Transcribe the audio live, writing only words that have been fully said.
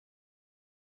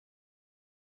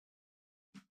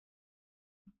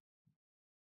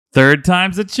Third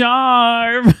time's a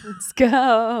charm. Let's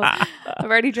go. I've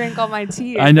already drank all my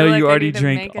tea. I know feel like you I already need to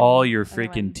drank make all your another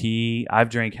freaking one. tea. I've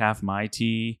drank half my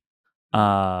tea.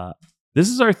 This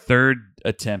is our third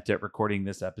attempt at recording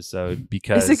this episode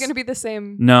because Is it going to be the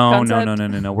same No.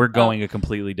 concept? We're going a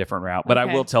completely different route. But I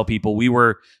Okay. will tell people we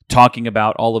were talking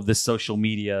about all of this social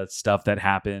media stuff that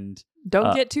happened.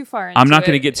 Don't get too far into I'm not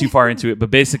going to it. get too far into it,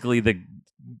 but basically the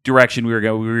direction we were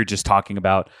going, we were just talking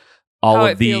about all How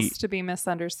of it the feels to be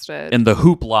misunderstood. and the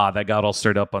hoopla that got all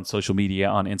stirred up on social media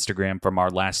on Instagram from our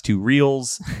last two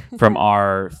reels, from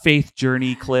our faith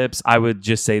journey clips. I would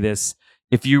just say this.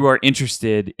 If you are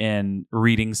interested in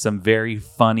reading some very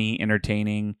funny,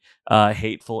 entertaining,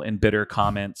 hateful, and bitter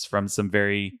comments from some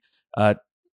very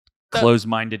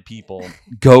close-minded people,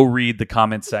 go read the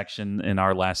comment section in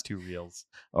our last two reels,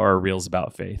 or reels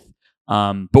about faith.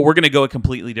 But we're going to go a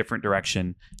completely different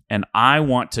direction. And I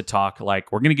want to talk,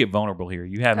 like, we're going to get vulnerable here.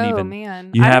 You haven't oh even...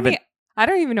 man, You haven't... I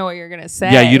don't even know what you're going to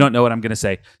say. Yeah, you don't know what I'm going to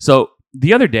say. So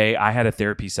the other day I had a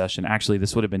therapy session. Actually,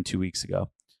 this would have been 2 weeks ago,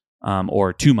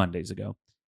 or 2 Mondays ago.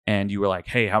 And you were like,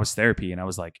 "Hey, how was therapy?" And I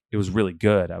was like, "It was really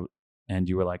good." And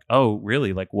you were like, "Oh,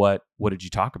 really? Like, what did you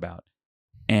talk about?"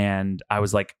 And I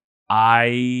was like,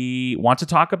 "I want to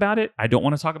talk about it. I don't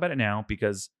want to talk about it now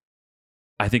because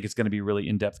I think it's going to be a really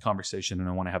in-depth conversation, and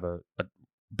I want to have a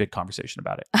big conversation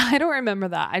about it." I don't remember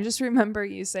that. I just remember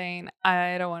you saying,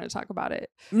 I don't want to talk about it.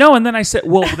 No, and then I said,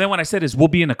 well, then what I said is, we'll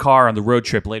be in a car on the road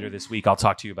trip later this week. I'll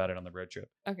talk to you about it on the road trip.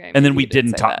 Okay. And then maybe we you did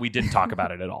didn't say talk. that. We didn't talk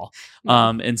about it at all. No.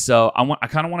 And so I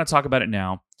kind of want to talk about it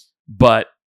now, but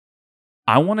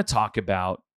I want to talk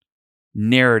about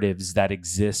narratives that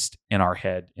exist in our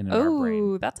head and in our brain.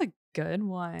 Oh, that's a good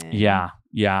one. Yeah.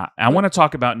 I want to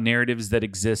talk about narratives that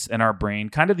exist in our brain,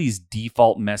 kind of these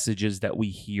default messages that we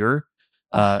hear,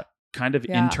 kind of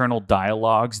Yeah. internal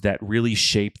dialogues that really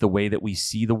shape the way that we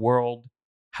see the world,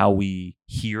 how we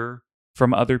hear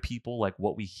from other people, like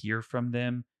what we hear from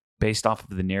them based off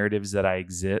of the narratives that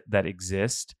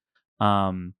exist.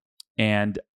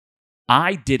 And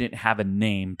I didn't have a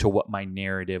name to what my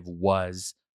narrative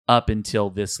was up until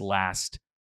this last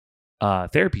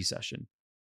therapy session.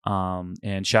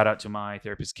 And shout out to my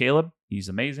therapist, Caleb. He's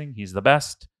amazing. He's the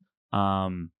best.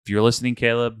 If you're listening,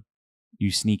 Caleb, you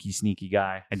sneaky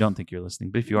guy. I don't think you're listening,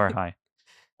 but if you are, hi.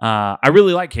 I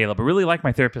really like Caleb. I really like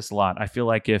my therapist a lot. I feel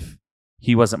like if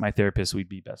he wasn't my therapist, we'd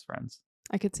be best friends.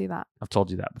 I could see that. I've told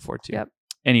you that before too. Yep.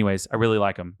 Anyways, I really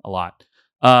like him a lot.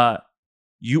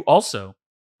 You also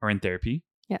are in therapy.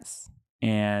 Yes.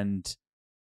 And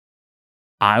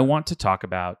I want to talk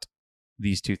about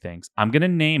these two things. I'm going to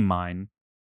name mine.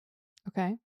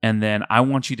 Okay. And then I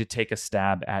want you to take a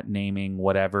stab at naming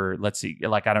whatever. Let's see.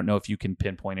 Like, I don't know if you can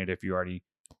pinpoint it if you already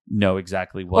know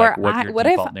exactly what your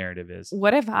default narrative is.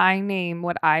 What if I name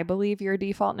what I believe your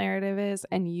default narrative is,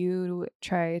 and you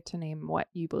try to name what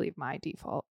you believe my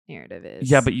default narrative is?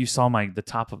 Yeah, but you saw the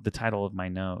top of the title of my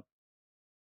note.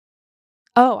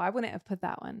 Oh, I wouldn't have put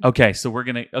that one. Okay, so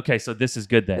so this is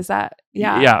good then. Is that,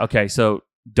 yeah. Yeah, okay, so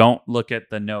don't look at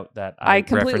the note that I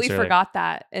completely referenced earlier. forgot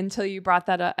that until you brought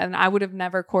that up, and I would have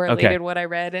never correlated what I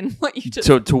read and what you just...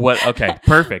 To what? Okay,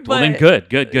 perfect. Well, then good.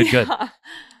 Yeah.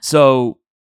 So,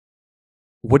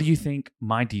 what do you think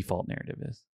my default narrative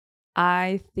is?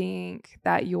 I think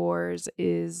that yours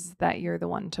is that you're the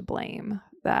one to blame,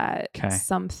 that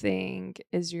something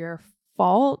is your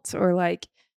fault, or like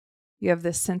you have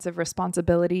this sense of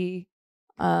responsibility,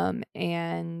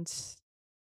 and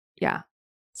yeah,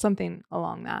 something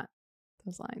along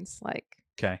those lines. Like,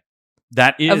 okay,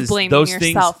 that is of blaming those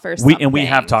yourself things. for something. We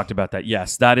have talked about that.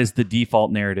 Yes, that is the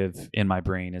default narrative in my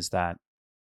brain. Is that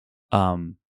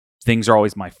things are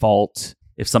always my fault.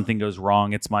 If something goes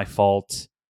wrong, it's my fault.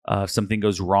 If something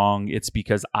goes wrong, it's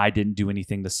because I didn't do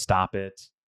anything to stop it.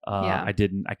 I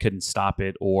couldn't stop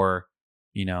it. Or,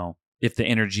 if the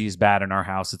energy is bad in our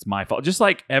house, it's my fault. Just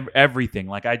like everything.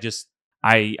 Like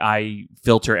I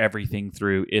filter everything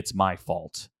through, it's my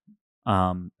fault.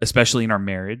 Especially in our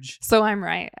marriage. So I'm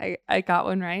right. I got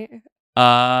one right.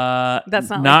 That's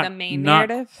not like the main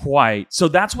narrative? Not quite. So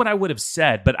that's what I would have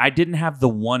said, but I didn't have the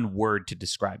one word to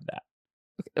describe that.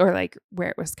 Or like where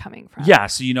it was coming from. Yeah.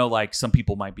 So, like some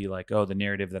people might be like, oh, the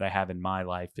narrative that I have in my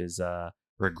life is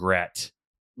regret.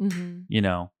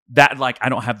 Mm-hmm. That like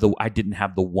I didn't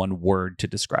have the one word to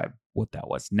describe what that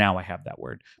was. Now I have that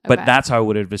word. But that's how I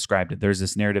would have described it. There's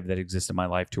this narrative that exists in my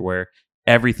life to where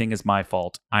everything is my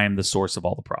fault. I am the source of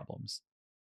all the problems.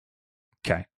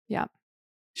 Okay. Yeah.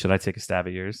 Should I take a stab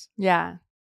at yours? Yeah.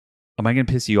 Am I going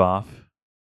to piss you off?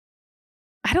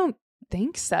 I don't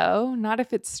think so. Not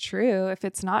if it's true. If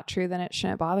it's not true, then it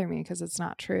shouldn't bother me because it's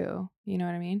not true. You know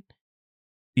what I mean?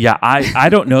 Yeah, I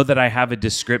don't know that I have a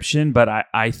description, but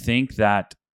I think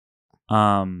that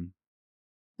I'm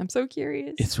so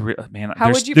curious. It's real, man.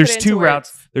 How would you there's put it two into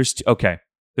routes. words?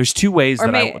 There's two ways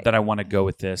Or that I want to go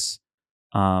with this.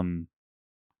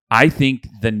 I think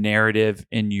the narrative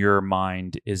in your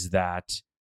mind is that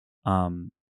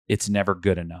it's never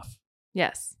good enough.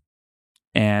 Yes.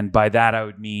 And by that I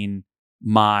would mean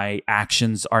my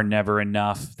actions are never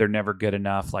enough. They're never good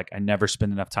enough. Like I never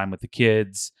spend enough time with the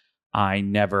kids. I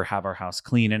never have our house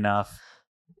clean enough.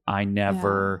 I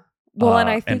never and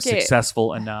I think am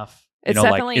successful enough. It's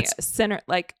definitely centered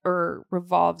or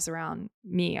revolves around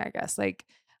me, I guess. Like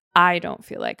I don't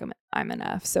feel like I'm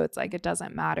enough. So it's like it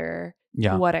doesn't matter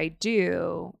what I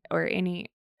do or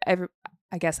every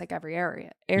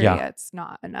area. It's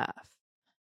not enough.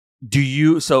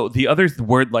 So the other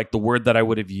word, like the word that I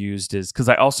would have used is, because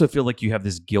I also feel like you have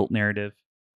this guilt narrative,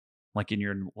 like in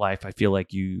your life. I feel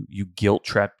like you guilt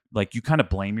trip, like you kind of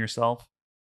blame yourself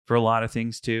for a lot of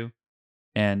things too.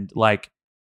 And like,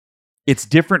 it's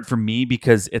different for me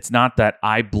because it's not that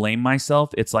I blame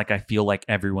myself. It's like I feel like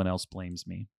everyone else blames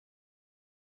me.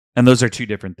 And those are two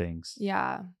different things.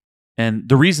 Yeah. And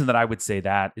the reason that I would say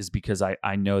that is because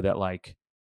I know that, like,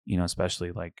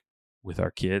 especially like with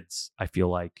our kids, I feel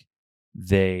like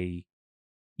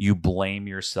you blame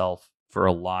yourself for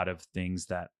a lot of things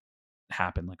that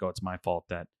happen. Like, oh, it's my fault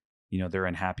that, they're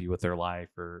unhappy with their life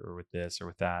or with this or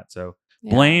with that. So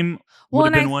blame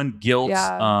would have been one. Guilt,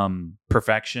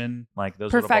 perfection, like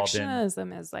those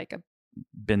perfectionism is like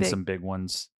some big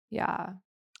ones. Yeah.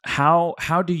 How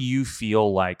do you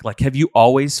feel like have you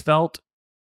always felt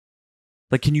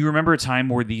like, can you remember a time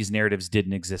where these narratives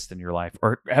didn't exist in your life,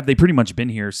 or have they pretty much been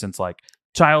here since like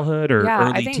childhood or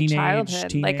early I think teenage?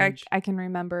 Childhood. Like I can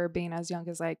remember being as young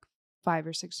as like 5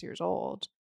 or 6 years old.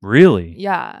 Really?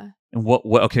 Yeah. And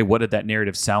what did that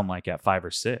narrative sound like at 5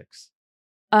 or 6?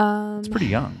 It's pretty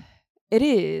young. It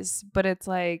is, but it's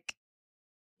like,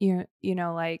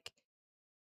 like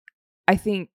I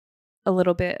think a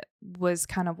little bit was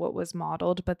kind of what was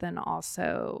modeled, but then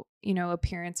also,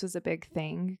 appearance was a big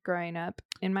thing growing up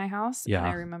in my house. Yeah, and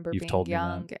I remember being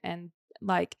young and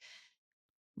like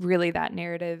really that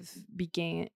narrative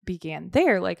began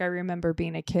there. Like I remember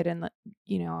being a kid and a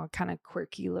kind of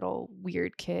quirky little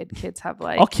weird kid. Kids have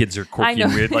like all kids are quirky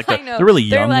and weird, like the really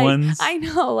young ones. I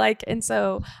know, like, and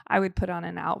so I would put on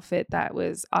an outfit that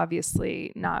was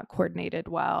obviously not coordinated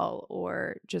well,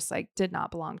 or just like did not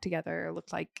belong together, or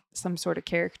looked like some sort of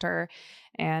character.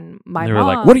 And my mom, were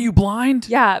like, "What, are you blind?"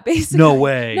 Yeah, basically. No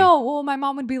way. No, well, my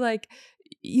mom would be like,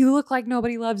 "You look like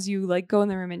nobody loves you, like go in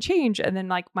the room and change." And then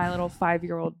like my little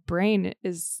 5-year-old brain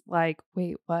is like,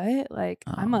 wait, what? Like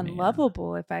I'm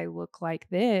unlovable if I look like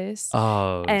this.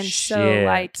 Oh, and shit. So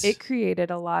like it created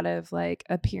a lot of like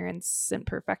appearance and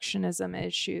perfectionism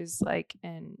issues, like,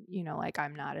 and like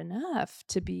I'm not enough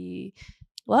to be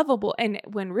lovable. And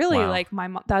when really like my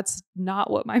mom, that's not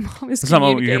what my mom is. That's not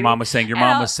what your mom was saying. Your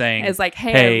mom was saying, "It's like,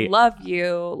 hey, I love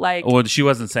you." Like, well, she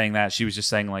wasn't saying that. She was just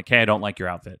saying like, "Hey, I don't like your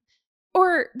outfit."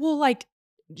 Or, well, like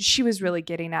she was really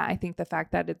getting at, I think, the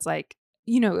fact that it's like,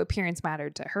 appearance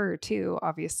mattered to her too,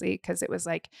 obviously, because it was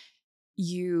like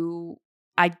you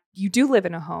do live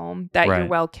in a home that you're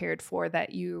well cared for,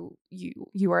 that you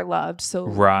are loved. So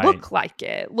look like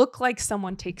it. Look like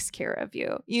someone takes care of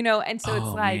you, And so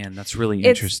it's like, man, that's really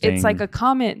interesting. It's like a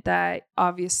comment that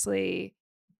obviously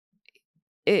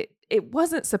it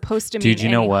wasn't supposed to mean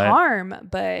any harm,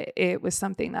 but it was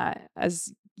something that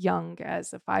as young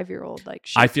as a 5-year-old, like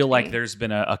I feel like there's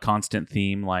been a constant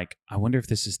theme. Like, I wonder if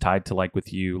this is tied to like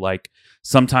with you. Like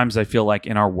sometimes I feel like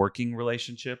in our working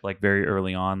relationship, like very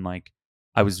early on, like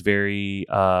I was very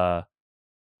I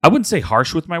wouldn't say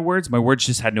harsh with my words. My words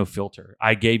just had no filter.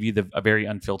 I gave you a very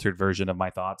unfiltered version of my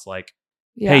thoughts. Like,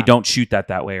 hey, don't shoot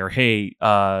that way, or hey,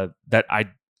 that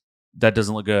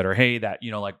doesn't look good, or hey, that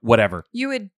like whatever. You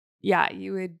would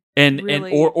and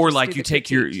or like you take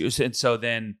and so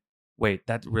then. Wait,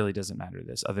 that really doesn't matter to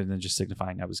this, other than just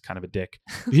signifying I was kind of a dick.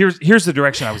 Here's the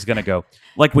direction I was going to go.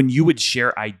 Like when you would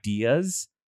share ideas,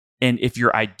 and if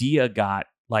your idea got,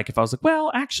 like, if I was like,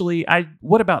 well, actually,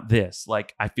 what about this?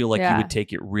 Like, I feel like you would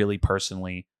take it really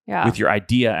personally with your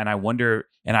idea. And I wonder,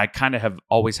 and I kind of have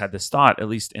always had this thought, at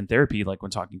least in therapy, like when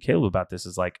talking to Caleb about this,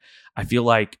 is like, I feel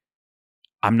like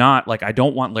I'm not, like, I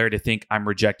don't want Larry to think I'm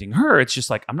rejecting her. It's just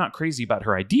like, I'm not crazy about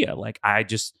her idea. Like,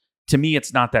 to me,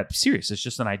 it's not that serious. It's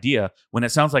just an idea. When it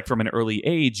sounds like from an early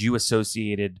age, you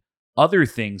associated other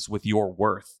things with your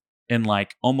worth, and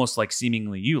like almost like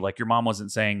seemingly like your mom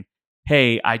wasn't saying,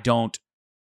 hey, I don't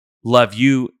love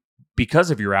you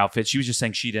because of your outfit. She was just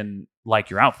saying she didn't like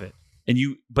your outfit.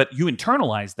 But you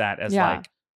internalized that as like,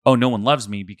 oh, no one loves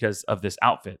me because of this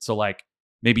outfit. So like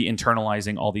maybe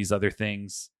internalizing all these other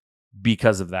things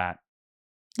because of that.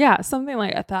 Yeah, something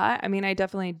like that. I mean, I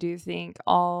definitely do think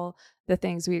all the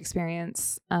things we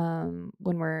experience when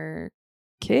we're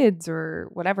kids or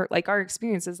whatever, like our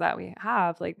experiences that we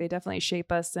have, like they definitely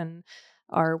shape us and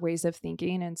our ways of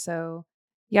thinking. And so,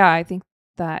 yeah, I think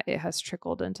that it has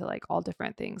trickled into like all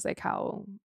different things, like how,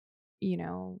 you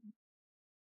know,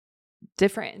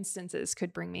 different instances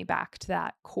could bring me back to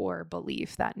that core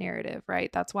belief, that narrative,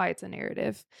 right? That's why it's a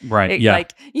narrative. Right. It, yeah.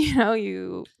 Like,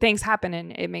 things happen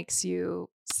and it makes you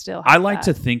still I like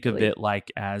to that think of it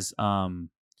like as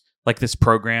like this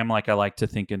program. Like I like to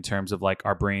think in terms of like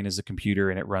our brain is a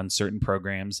computer and it runs certain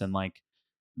programs, and like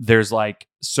there's like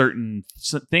certain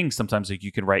things sometimes like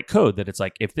you can write code that it's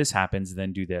like, if this happens,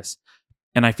 then do this.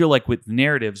 And I feel like with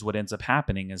narratives, what ends up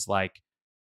happening is like,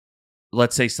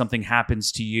 let's say something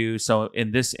happens to you. So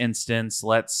in this instance,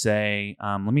 let's say,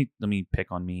 let me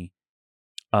pick on me.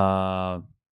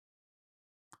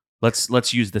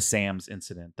 Let's use the Sam's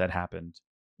incident that happened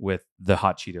with the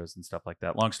hot Cheetos and stuff like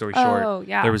that. Long story short,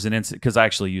 there was an incident, because I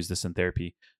actually used this in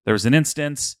therapy. There was an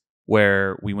instance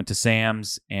where we went to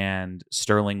Sam's and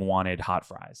Sterling wanted hot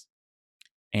fries,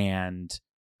 and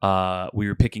we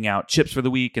were picking out chips for the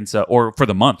week, and so, or for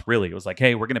the month, really. It was like,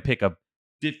 hey, we're gonna pick a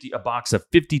box of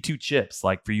 52 chips,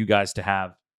 like for you guys to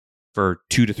have for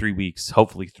 2 to 3 weeks,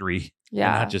 hopefully 3,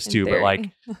 not just 2, but like,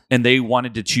 and they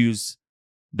wanted to choose.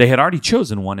 They had already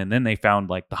chosen one, and then they found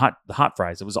like the hot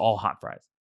fries. It was all hot fries.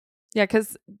 Yeah,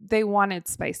 because they wanted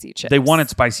spicy chips. They wanted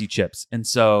spicy chips, and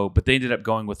so, but they ended up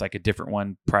going with like a different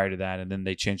one prior to that, and then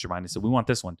they changed their mind and said, we want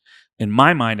this one. In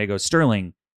my mind, I go,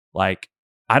 Sterling, like,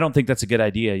 I don't think that's a good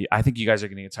idea. I think you guys are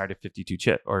going to get tired of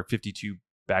 52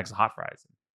 bags of hot fries.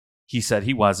 He said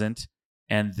he wasn't,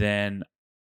 and then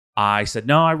I said,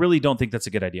 no, I really don't think that's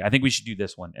a good idea. I think we should do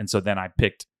this one. And so then I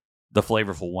picked the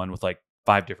flavorful one with like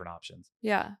 5 different options.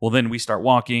 Yeah. Well, then we start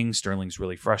walking. Sterling's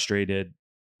really frustrated,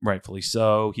 rightfully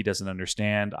so. He doesn't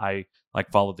understand. I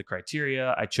like followed the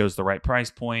criteria. I chose the right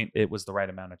price point. It was the right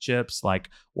amount of chips. Like,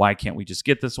 why can't we just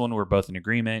get this one? We're both in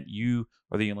agreement. You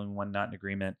are the only one not in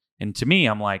agreement. And to me,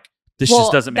 I'm like, this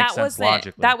just doesn't make sense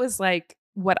logically. That was like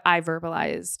what I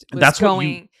verbalized. That's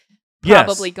going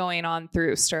probably going on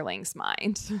through Sterling's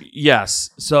mind.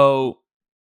 Yes. So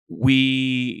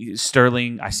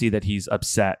Sterling, I see that he's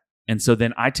upset. And so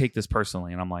then I take this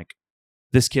personally, and I'm like,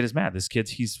 this kid is mad.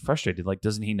 He's frustrated. Like,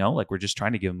 doesn't he know? Like, we're just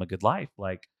trying to give him a good life.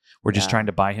 Like, we're just trying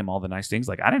to buy him all the nice things.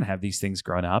 Like, I didn't have these things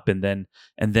growing up. And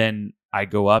then I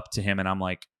go up to him and I'm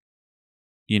like,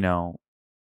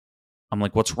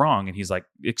 what's wrong? And he's like,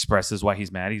 expresses why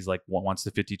he's mad. He's like, wants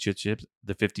the 52 chips,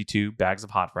 the 52 bags of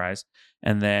hot fries.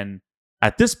 And then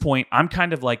at this point, I'm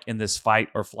kind of like in this fight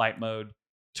or flight mode,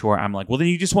 to where I'm like, well, then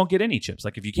you just won't get any chips.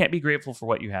 Like, if you can't be grateful for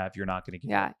what you have, you're not going to get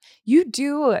it. Yeah, you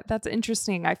do. That's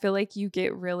interesting. I feel like you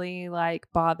get really like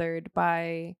bothered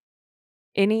by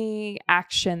any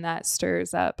action that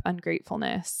stirs up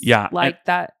ungratefulness. Yeah. Like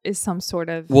that is some sort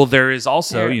of. Well, there is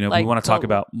also, like, we want to talk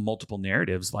about multiple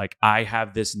narratives. Like, I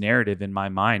have this narrative in my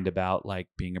mind about like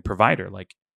being a provider.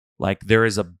 Like there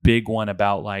is a big one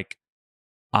about like,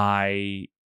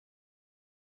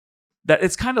 that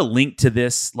it's kind of linked to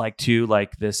this, like, too,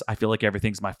 like this, I feel like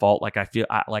everything's my fault. Like, I feel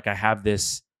like I have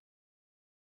this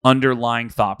underlying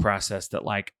thought process that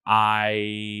like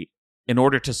in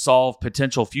order to solve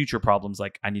potential future problems,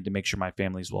 like I need to make sure my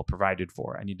family's well provided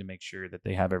for. I need to make sure that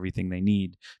they have everything they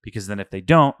need, because then if they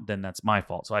don't, then that's my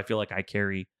fault. So I feel like I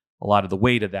carry a lot of the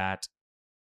weight of that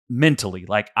mentally.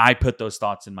 Like, I put those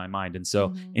thoughts in my mind. And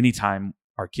so anytime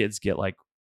our kids get like,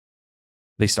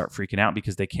 they start freaking out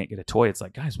because they can't get a toy. It's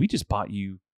like, guys, we just bought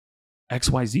you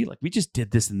XYZ. Like, we just did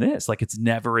this and this. Like, it's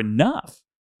never enough.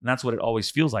 And that's what it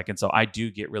always feels like. And so I do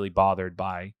get really bothered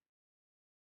by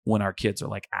when our kids are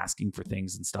like asking for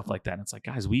things and stuff like that. And it's like,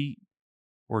 guys,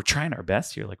 we're trying our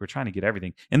best here. Like, we're trying to get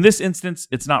everything. In this instance,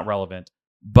 it's not relevant.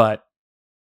 But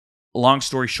long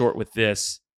story short with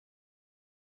this,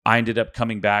 I ended up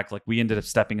coming back. Like, we ended up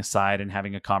stepping aside and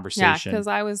having a conversation. Yeah, because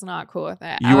I was not cool with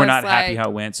it. You were not happy how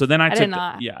it went. So then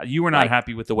you were not like,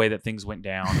 happy with the way that things went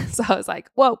down. So I was like,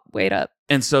 whoa, wait up.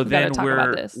 And so then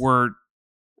we're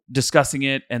discussing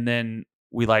it, and then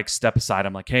we like step aside.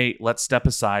 I'm like, hey, let's step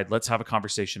aside. Let's have a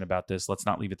conversation about this. Let's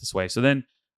not leave it this way. So then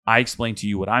I explain to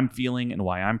you what I'm feeling and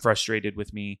why I'm frustrated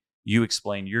with me. You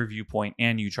explain your viewpoint,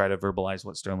 and you try to verbalize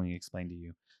what Sterling explained to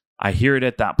you. I hear it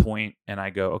at that point, and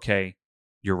I go, okay,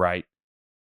 you're right.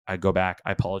 I go back.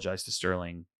 I apologize to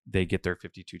Sterling. They get their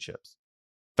 52 chips.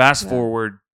 Fast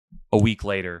forward a week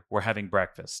later, we're having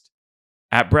breakfast.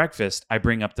 At breakfast, I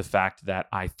bring up the fact that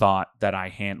I thought that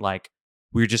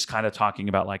we were just kind of talking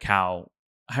about like how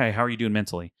hey, how are you doing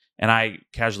mentally? And I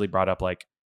casually brought up like,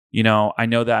 you know, I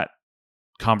know that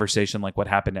conversation, like what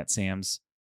happened at Sam's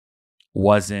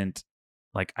wasn't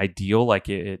like ideal. Like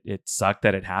it sucked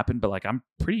that it happened, but like I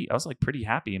was like pretty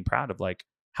happy and proud of like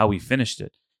how we finished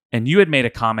it. And you had made a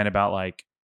comment about like,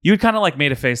 you had kind of like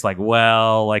made a face like,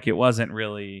 well, like it wasn't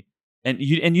really, and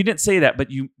you didn't say that, but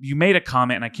you made a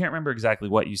comment, and I can't remember exactly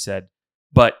what you said,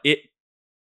 but it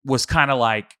was kind of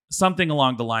like something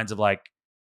along the lines of like,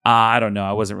 I don't know,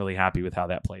 I wasn't really happy with how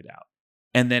that played out.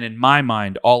 And then in my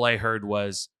mind, all I heard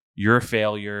was, you're a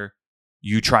failure.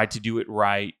 You tried to do it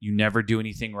right. You never do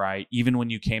anything right. Even when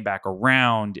you came back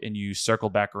around and you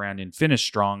circled back around and finished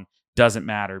strong, doesn't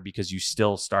matter because you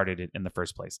still started it in the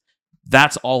first place.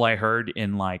 That's all I heard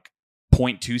in like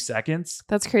 0.2 seconds.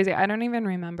 That's crazy. I don't even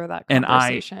remember that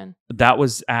conversation. And that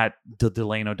was at the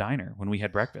Delano Diner when we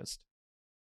had breakfast.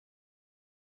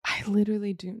 I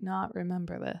literally do not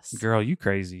remember this. Girl, you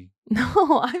crazy.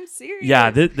 No, I'm serious.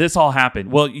 Yeah, this all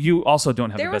happened. Well, you also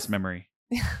don't have the best memory.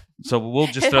 So we'll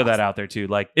just throw that out there too.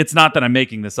 Like, it's not that I'm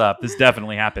making this up. This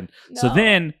definitely happened. No. So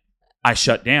then I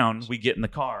shut down. We get in the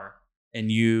car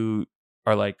and you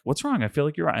are like, what's wrong? I feel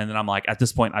like you're right. And then I'm like, at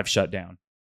this point, I've shut down.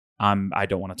 I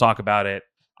don't want to talk about it.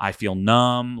 I feel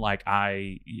numb. Like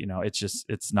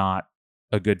it's not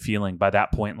a good feeling. By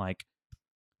that point, like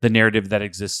the narrative that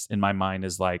exists in my mind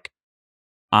is like,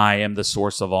 I am the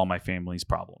source of all my family's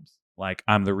problems. Like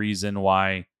I'm the reason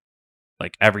why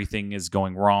like everything is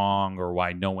going wrong or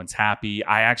why no one's happy.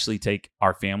 I actually take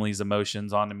our family's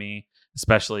emotions onto me,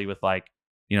 especially with like,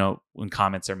 you know, when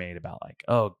comments are made about like,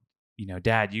 oh, you know,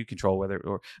 Dad, you control whether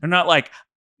or not like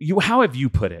you. How have you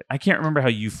put it? I can't remember how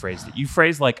you phrased it. You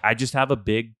phrased like, I just have a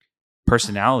big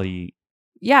personality.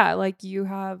 Yeah, like you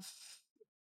have,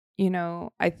 you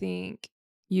know, I think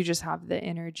you just have the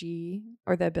energy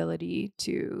or the ability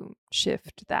to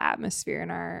shift the atmosphere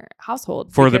in our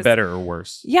household. For the better or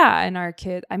worse. Yeah. And our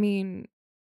kid, I mean,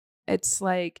 it's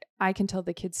like I can tell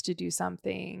the kids to do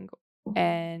something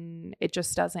and it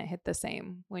just doesn't hit the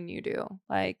same when you do.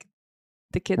 Like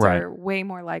the kids are way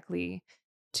more likely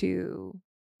to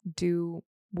do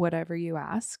whatever you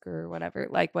ask or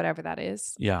whatever that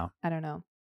is. Yeah. I don't know.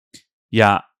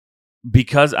 Yeah.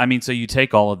 Because I mean, so you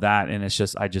take all of that and it's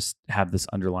just, I just have this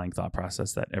underlying thought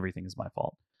process that everything is my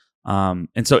fault.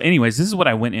 And so anyways, this is what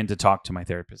I went in to talk to my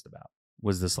therapist about,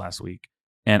 was this last week.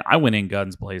 And I went in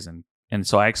guns blazing. And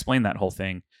so I explained that whole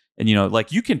thing. And, you know,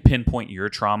 like you can pinpoint your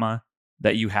trauma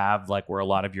that you have, like where a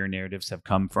lot of your narratives have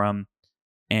come from.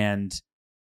 And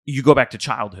you go back to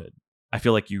childhood. I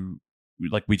feel like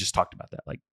like we just talked about that.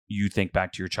 Like you think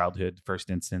back to your childhood,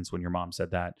 first instance when your mom said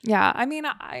that. Yeah. I mean,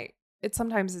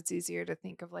 sometimes it's easier to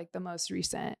think of like the most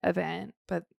recent event,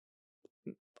 but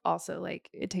also like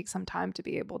it takes some time to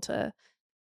be able to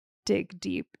dig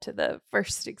deep to the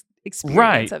first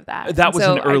experience of that. That was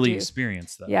an early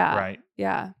experience though. Yeah. Right.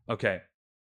 Yeah. Okay.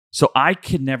 So I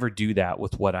could never do that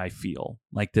with what I feel,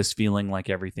 like this feeling like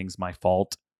everything's my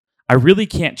fault. I really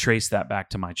can't trace that back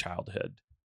to my childhood.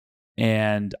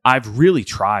 And I've really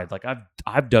tried. Like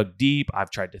I've dug deep.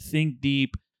 I've tried to think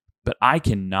deep. But I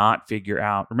cannot figure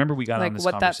out. Remember, we got on this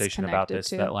conversation about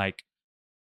this, that like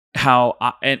how,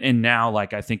 and now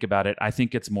like I think about it, I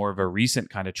think it's more of a recent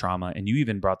kind of trauma. And you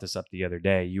even brought this up the other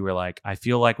day. You were like, I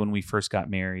feel like when we first got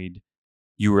married,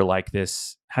 you were like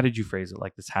this, how did you phrase it?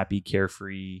 Like this happy,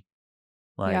 carefree,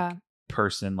 like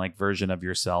person, like version of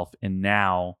yourself. And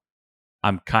now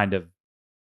I'm kind of,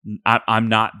 I'm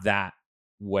not that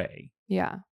way.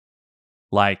 Yeah.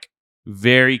 Like,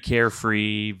 very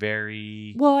carefree,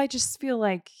 very... Well, I just feel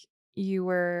like you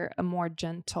were a more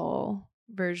gentle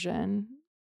version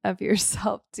of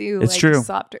yourself too. It's like true.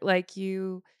 Softer, like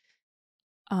you,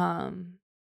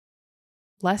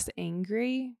 less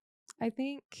angry, I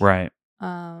think. Right.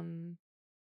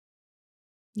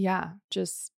 Yeah,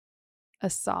 just a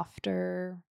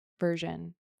softer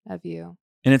version of you.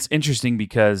 And it's interesting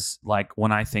because like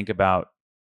when I think about,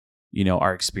 you know,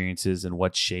 our experiences and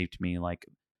what shaped me, like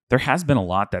there has been a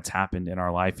lot that's happened in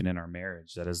our life and in our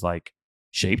marriage that has like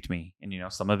shaped me. And, you know,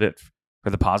 some of it for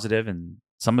the positive and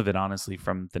some of it honestly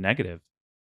from the negative.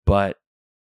 But,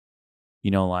 you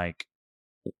know, like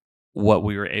what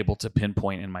we were able to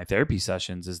pinpoint in my therapy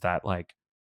sessions is that like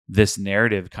this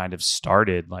narrative kind of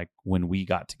started like when we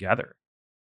got together,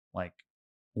 like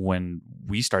when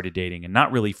we started dating, and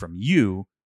not really from you,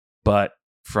 but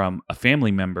from a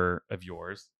family member of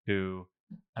yours who,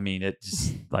 I mean, it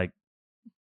just like,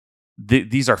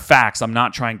 these are facts. I'm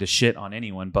not trying to shit on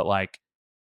anyone, but like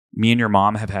me and your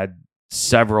mom have had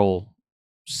several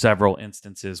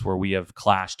instances where we have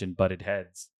clashed and butted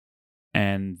heads,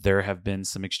 and there have been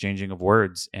some exchanging of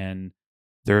words. And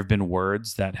there have been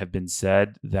words that have been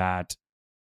said that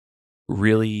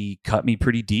really cut me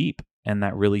pretty deep and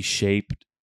that really shaped,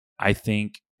 I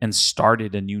think, and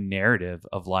started a new narrative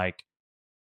of like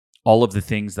all of the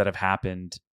things that have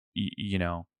happened,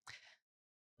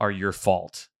 are your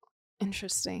fault.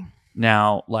 Interesting.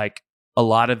 Now, like a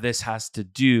lot of this has to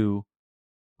do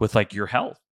with like your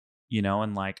health,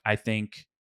 and like I think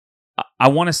I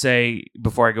want to say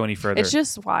before I go any further, it's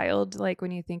just wild, like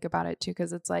when you think about it too,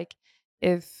 because it's like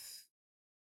if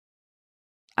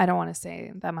I don't want to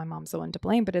say that my mom's the one to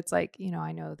blame, but it's like,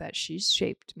 I know that she's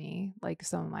shaped me, like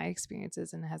some of my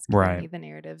experiences and has given me the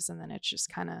narratives. And then it's just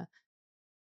kind of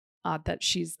odd that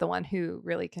she's the one who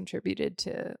really contributed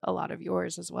to a lot of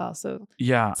yours as well. So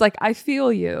yeah, it's like, I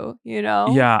feel you,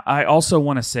 Yeah. I also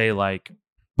want to say, like,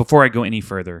 before I go any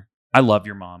further, I love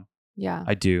your mom. Yeah.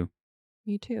 I do.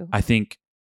 Me too. I think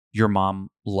your mom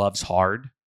loves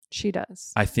hard. She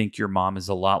does. I think your mom is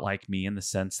a lot like me in the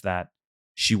sense that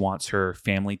she wants her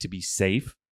family to be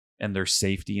safe, and their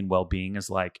safety and well-being is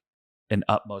like an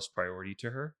utmost priority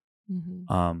to her.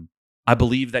 Mm-hmm. I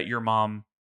believe that your mom,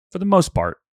 for the most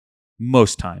part,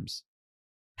 most times,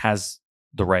 has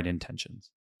the right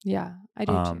intentions. Yeah, I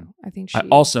do too. I think I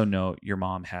also know your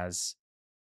mom has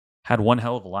had one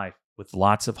hell of a life with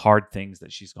lots of hard things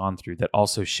that she's gone through that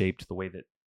also shaped the way that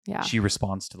she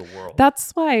responds to the world.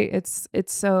 That's why it's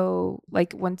so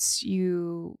like once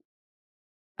you,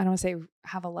 I don't want to say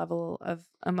have a level of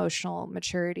emotional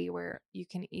maturity where you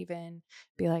can even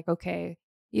be like, okay,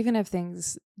 even if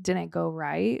things didn't go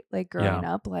right, like growing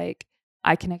up, like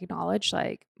I can acknowledge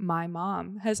like my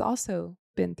mom has also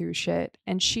been through shit,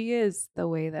 and she is the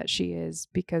way that she is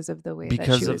because of the way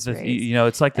that she was raised.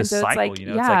 It's like this cycle, it's like,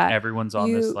 it's like everyone's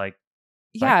on this like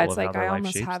it's like I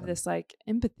almost have this like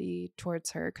empathy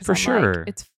towards her because for sure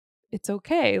like, it's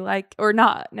okay, like, or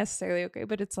not necessarily okay,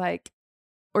 but it's like,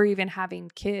 or even having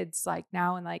kids like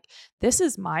now, and like this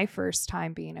is my first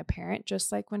time being a parent,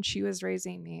 just like when she was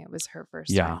raising me, it was her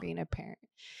first time being a parent,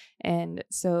 and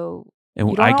so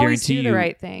I guarantee you the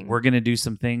right thing. We're gonna do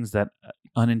some things that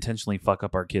unintentionally fuck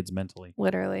up our kids mentally,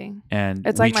 literally, and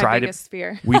it's like my biggest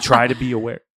fear. We try to be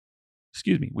aware.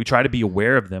 Excuse me. We try to be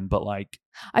aware of them, but like,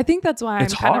 I think that's why I'm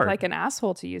kind of like an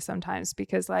asshole to you sometimes,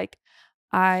 because like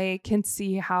I can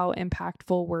see how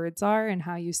impactful words are and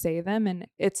how you say them. And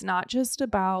it's not just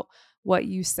about what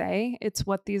you say, it's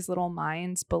what these little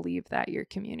minds believe that you're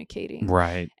communicating.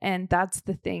 Right. And that's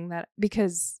the thing that,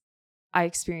 because I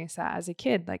experienced that as a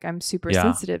kid, like I'm super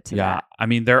sensitive to that. I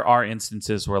mean, there are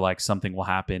instances where like something will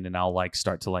happen and I'll like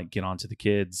start to like get onto the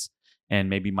kids, and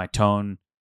maybe my tone,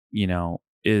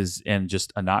 is in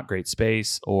just a not great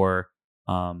space, or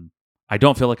I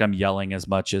don't feel like I'm yelling as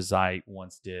much as I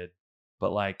once did.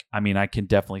 But like, I mean, I can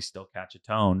definitely still catch a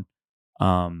tone.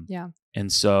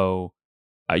 And so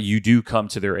you do come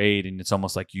to their aid, and it's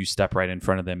almost like you step right in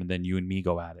front of them, and then you and me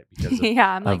go at it because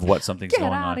of, of what something's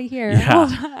going on. Get out of here. Yeah.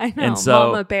 I know. And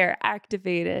so, Mama Bear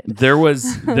activated. There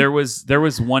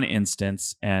was one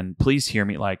instance, and please hear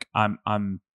me. Like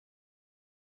I'm.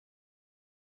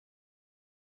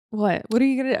 What are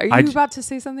you gonna? Are you about to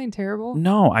say something terrible?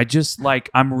 No, I just like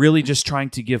I'm really just trying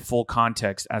to give full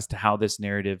context as to how this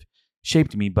narrative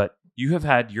shaped me. But you have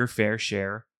had your fair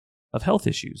share of health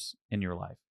issues in your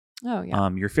life. Oh yeah.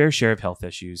 Your fair share of health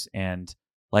issues, and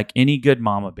like any good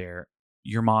mama bear,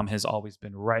 your mom has always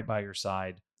been right by your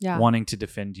side, wanting to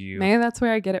defend you. Maybe that's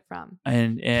where I get it from.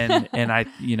 And I,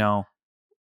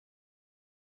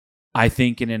 I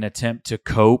think in an attempt to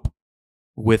cope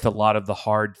with a lot of the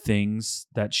hard things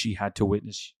that she had to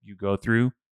witness you go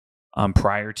through,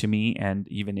 prior to me and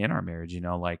even in our marriage,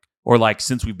 like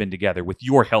since we've been together, with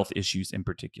your health issues in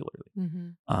particular,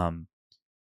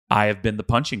 I have been the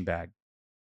punching bag.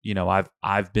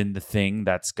 I've been the thing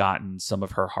that's gotten some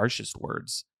of her harshest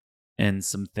words, and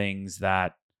some things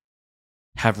that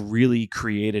have really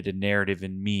created a narrative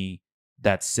in me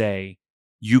that say,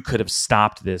 you could have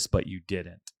stopped this, but you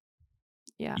didn't.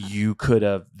 Yeah. You could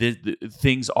have,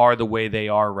 things are the way they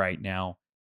are right now,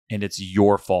 and it's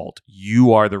your fault.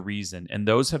 You are the reason. And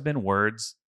those have been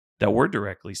words that were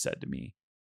directly said to me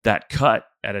that cut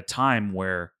at a time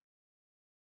where,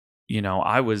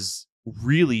 I was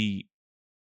really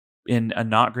in a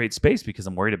not great space because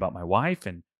I'm worried about my wife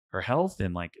and her health,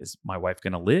 and like, is my wife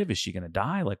going to live? Is she going to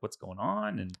die? Like, what's going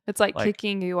on? And it's like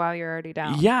kicking you while you're already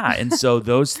down. Yeah. And so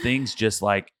those things just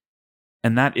like,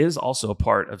 and that is also a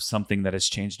part of something that has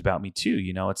changed about me too.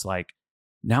 It's like,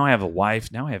 now I have a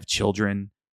wife, now I have children.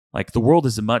 Like, the world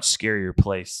is a much scarier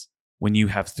place when you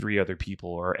have 3 other people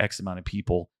or X amount of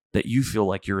people that you feel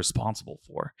like you're responsible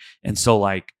for. And so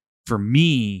like, for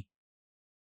me,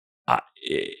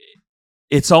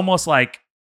 it's almost like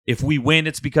if we win,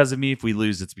 it's because of me. If we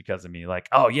lose, it's because of me. Like,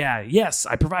 oh yeah, yes,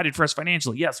 I provided for us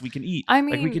financially. Yes, we can eat. I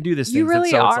mean, like we can do this. You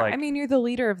really so are. It's like, I mean, you're the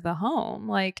leader of the home.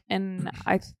 Like, and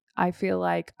I feel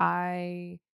like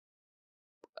I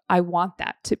want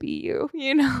that to be you.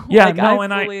 You know? Yeah. Like, no,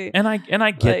 I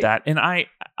get like, that, and I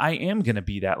am gonna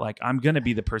be that. Like, I'm gonna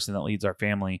be the person that leads our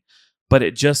family, but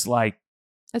it just like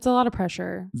it's a lot of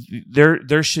pressure.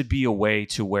 There should be a way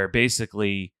to where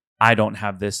basically I don't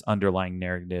have this underlying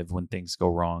narrative when things go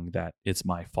wrong that it's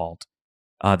my fault.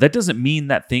 That doesn't mean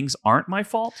that things aren't my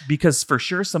fault, because for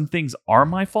sure some things are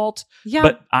my fault. Yeah.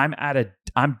 But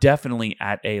I'm definitely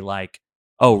at a like,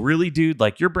 oh really, dude?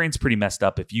 Like your brain's pretty messed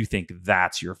up if you think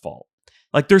that's your fault.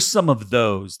 Like there's some of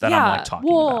those that I'm like talking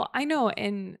about. Well, I know,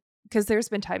 and because there's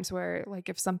been times where like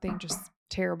if something just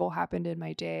terrible happened in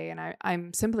my day and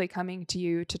I'm simply coming to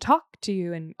you to talk to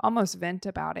you and almost vent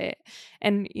about it.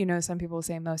 And, you know, some people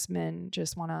say most men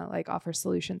just want to like offer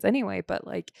solutions anyway, but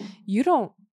like you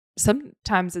don't,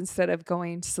 sometimes instead of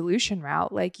going solution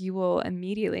route, like you will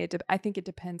immediately, I think it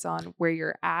depends on where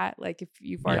you're at. Like if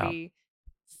you've already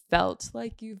felt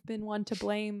like you've been one to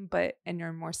blame, and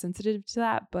you're more sensitive to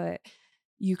that, but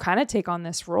you kind of take on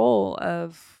this role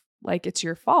of like it's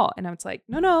your fault, and it's like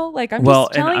no, like I'm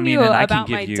just telling you about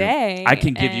my day. I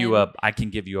can give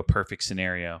you a perfect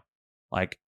scenario,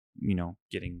 like, you know,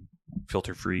 getting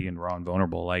filter free and raw and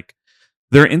vulnerable. Like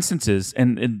there are instances,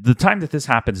 and the time that this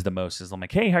happens the most is I'm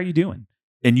like, hey, how you doing?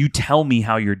 And you tell me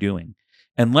how you're doing,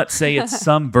 and let's say it's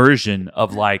some version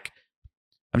of like,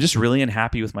 I'm just really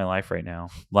unhappy with my life right now,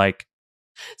 like.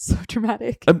 So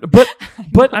dramatic.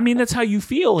 But I mean, that's how you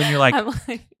feel. And you're like,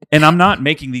 and I'm not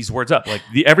making these words up. Like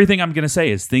everything I'm going to say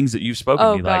is things that you've spoken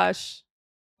to me. Gosh.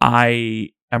 Like, I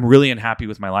am really unhappy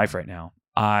with my life right now.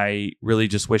 I really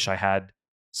just wish I had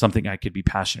something I could be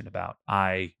passionate about.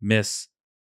 I miss,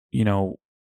 you know,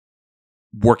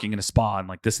 working in a spa and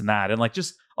like this and that. And like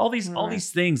just all these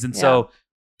things. And so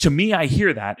to me, I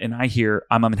hear that and I hear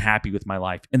I'm unhappy with my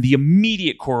life. And the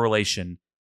immediate correlation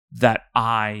that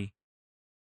I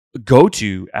go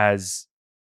to as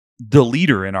the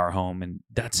leader in our home, and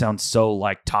that sounds so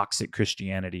like toxic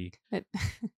Christianity.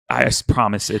 I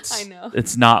promise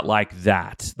it's not like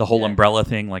that. The whole umbrella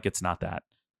thing, like it's not that.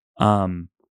 But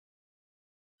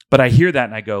I hear that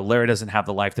and I go, Lara doesn't have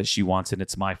the life that she wants, and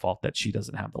it's my fault that she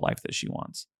doesn't have the life that she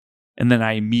wants. And then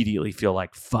I immediately feel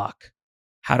like, fuck,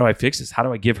 how do I fix this? How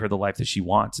do I give her the life that she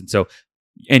wants?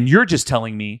 And you're just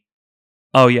telling me,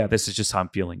 oh yeah, this is just how I'm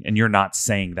feeling. And you're not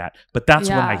saying that, but that's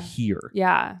what I hear.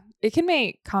 Yeah. It can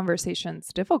make conversations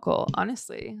difficult,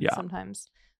 honestly. Yeah. Sometimes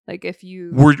like if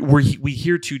you, we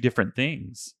hear two different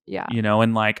things. Yeah. You know,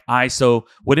 and like so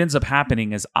what ends up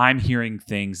happening is I'm hearing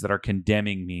things that are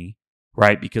condemning me,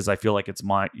 right? Because I feel like it's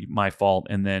my fault.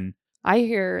 And then I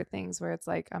hear things where it's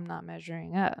like, I'm not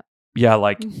measuring up. Yeah.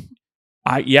 Like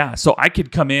so I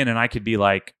could come in and I could be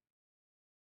like,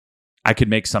 I could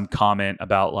make some comment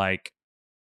about like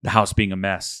the house being a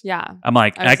mess. Yeah. I'm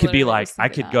like, I could be like, I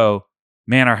could go,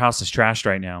 man, our house is trashed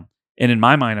right now. And in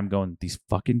my mind, I'm going, these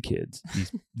fucking kids,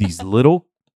 these little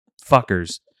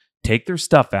fuckers take their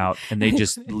stuff out and they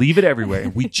just leave it everywhere.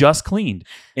 And we just cleaned.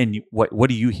 And what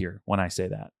do you hear when I say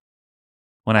that?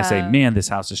 When I say, man, this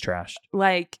house is trashed.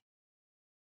 Like,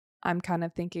 I'm kind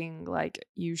of thinking like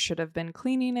you should have been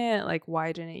cleaning it. Like,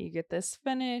 why didn't you get this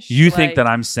finished? You think that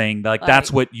I'm saying like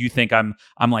that's what you think I'm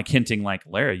like hinting like,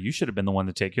 Lara, you should have been the one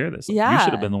to take care of this. Like, you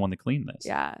should have been the one to clean this.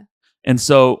 Yeah. And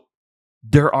so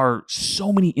there are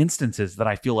so many instances that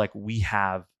I feel like we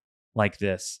have like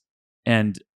this.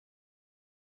 And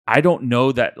I don't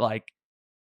know that like,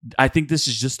 I think this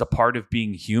is just a part of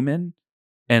being human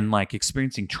and like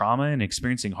experiencing trauma and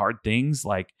experiencing hard things,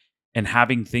 like, and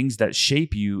having things that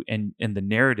shape you and the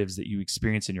narratives that you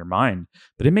experience in your mind.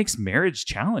 But it makes marriage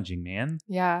challenging, man.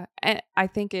 Yeah. And I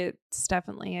think it's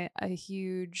definitely a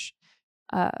huge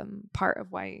part of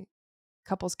why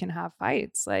couples can have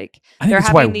fights. Like I think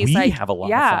that's why we have a lot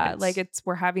of fights. Like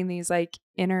we're having these like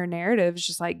inner narratives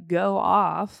just like go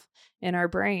off in our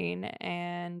brain.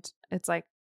 And it's like,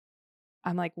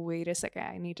 I'm like, wait a second,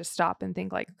 I need to stop and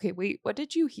think like, okay, wait, what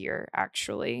did you hear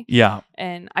actually? Yeah.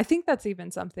 And I think that's even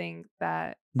something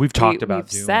that we've talked about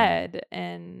doing. Said.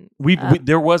 And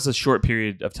there was a short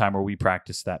period of time where we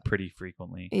practiced that pretty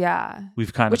frequently. Yeah.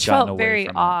 We've kind of Which gotten felt away very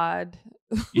from odd.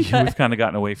 We've kind of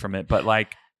gotten away from it. But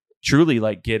like truly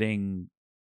like getting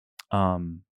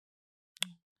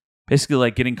basically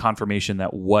like getting confirmation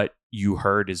that what you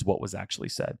heard is what was actually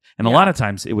said. And a lot of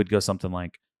times it would go something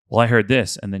like, well, I heard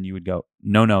this. And then you would go,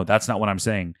 no, that's not what I'm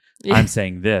saying. Yeah. I'm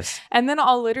saying this. And then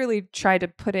I'll literally try to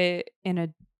put it in a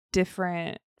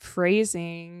different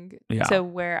phrasing to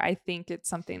where I think it's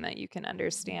something that you can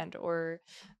understand, or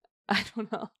I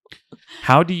don't know.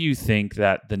 How do you think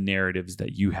that the narratives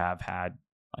that you have had,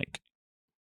 like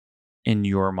in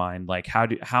your mind, like how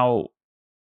do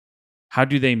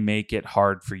they make it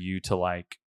hard for you to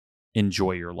like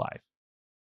enjoy your life?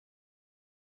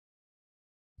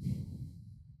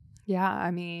 Yeah,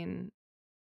 I mean,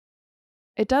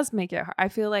 it does make it hard. I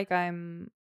feel like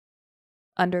I'm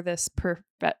under this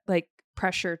like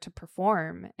pressure to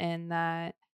perform, and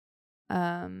that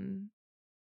I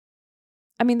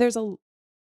mean,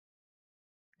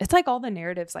 it's like all the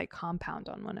narratives like compound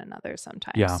on one another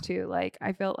sometimes too. Like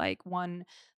I felt like one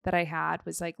that I had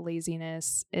was like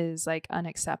laziness is like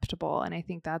unacceptable. And I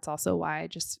think that's also why I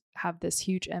just have this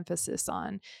huge emphasis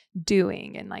on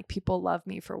doing, and like people love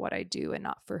me for what I do and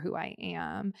not for who I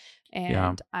am.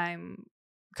 And I'm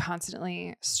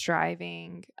constantly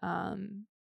striving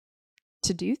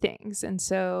to do things. And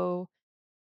so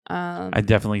I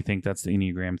definitely think that's the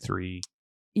Enneagram 3.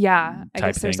 Yeah, I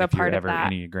guess there's thing, a part of that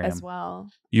Enneagram as well.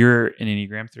 You're an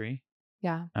Enneagram 3?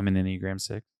 Yeah. I'm an Enneagram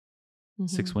 6. Mm-hmm.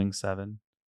 6 wing 7.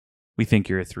 We think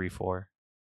you're a 3-4.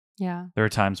 Yeah. There are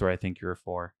times where I think you're a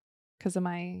 4. Because of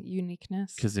my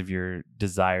uniqueness. Because of your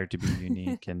desire to be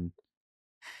unique and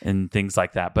things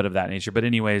like that, but of that nature. But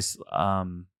anyways, I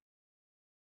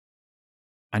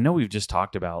know we've just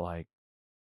talked about like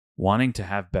wanting to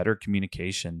have better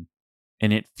communication,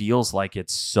 and it feels like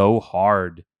it's so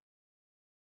hard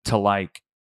to like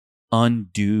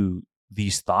undo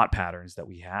these thought patterns that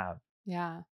we have.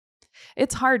 Yeah.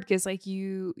 It's hard because like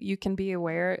you can be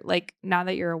aware, like now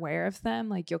that you're aware of them,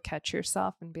 like you'll catch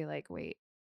yourself and be like, wait,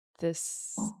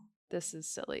 this is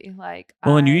silly. Like,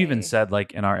 well, and you even said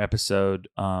like in our episode,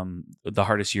 the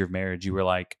hardest year of marriage, you were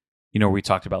like, we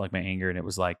talked about like my anger, and it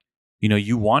was like,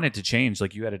 you wanted to change,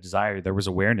 like you had a desire, there was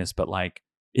awareness, but like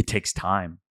it takes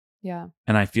time. Yeah.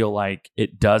 And I feel like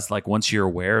it does, like once you're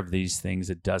aware of these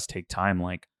things, it does take time.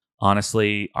 Like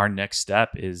honestly, our next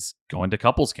step is going to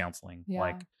couples counseling,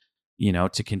 like,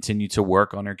 to continue to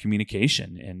work on our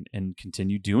communication and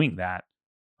continue doing that.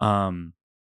 And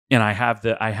I have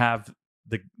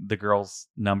the girl's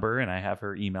number, and I have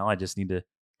her email. I just need to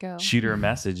shoot her a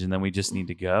message, and then we just need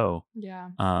to go. Yeah.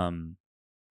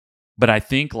 But I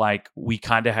think like we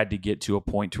kind of had to get to a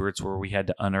point to where we had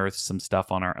to unearth some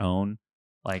stuff on our own.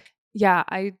 Like, yeah,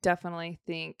 I definitely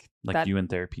think like that you in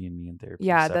therapy and me in therapy.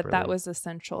 Yeah, separately. that was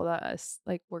essential, that us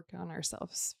like work on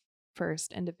ourselves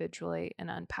first individually and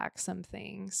unpack some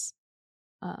things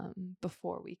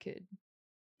before we could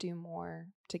do more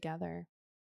together.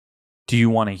 Do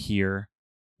you want to hear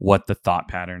what the thought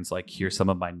patterns, like here's some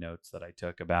of my notes that I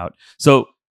took about? So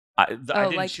I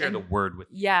didn't like share the word with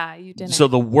you. Yeah, you didn't. So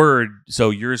the word, so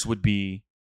yours would be,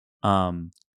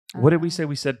 what did we say?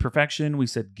 We said perfection. We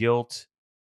said guilt.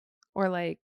 Or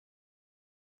like,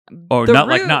 or not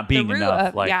root, like not being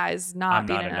enough. Like, is not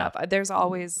being enough. There's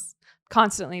always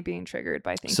constantly being triggered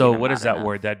by thinking. So what is that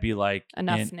word? That'd be like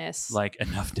enoughness. Like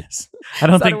enoughness. I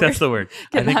don't think that's the word.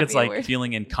 I think it's like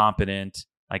feeling incompetent,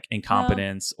 like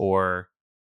incompetence, or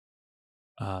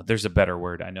there's a better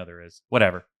word. I know there is.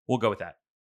 Whatever. We'll go with that.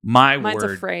 Mine's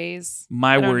word. A phrase.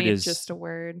 My word is just a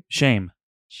word. Shame.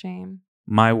 Shame.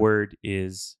 My word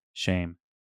is shame.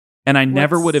 And I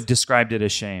never would have described it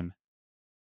as shame.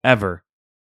 Ever.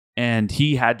 And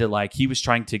he had to he was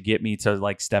trying to get me to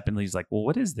like step in. He's like, well,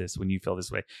 what is this when you feel this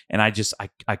way? And I just,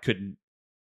 I couldn't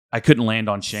land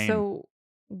on shame. So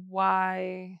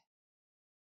why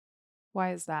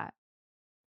is that?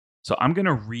 So I'm going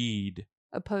to read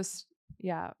a post.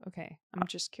 Yeah. Okay. I'm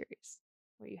just curious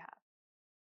what you have.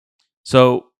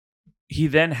 So he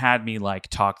then had me like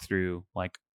talk through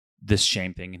like this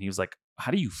shame thing. And he was like,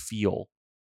 how do you feel?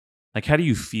 Like, how do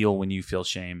you feel when you feel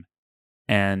shame?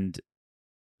 And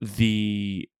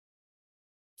the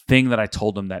thing that I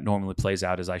told him that normally plays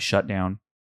out is I shut down.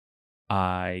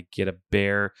 I get a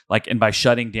bear, and by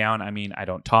shutting down, I mean, I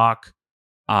don't talk.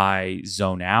 I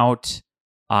zone out.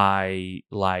 I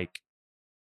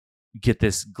get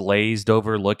this glazed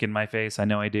over look in my face. I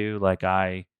know I do. Like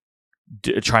I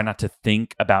try not to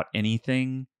think about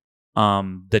anything.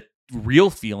 The real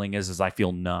feeling is I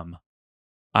feel numb.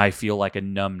 I feel like a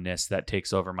numbness that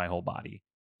takes over my whole body,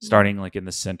 starting like in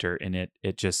the center, and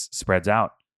it just spreads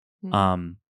out.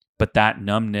 Mm-hmm. But that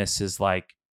numbness is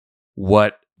like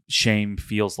what shame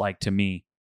feels like to me.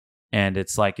 And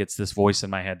it's this voice in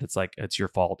my head that's like, it's your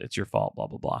fault, blah,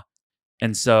 blah, blah.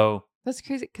 And so that's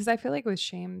crazy, because I feel like with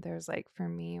shame, there's for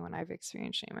me, when I've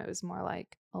experienced shame, it was more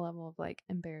like a level of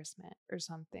embarrassment or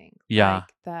something. Yeah.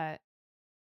 Like that,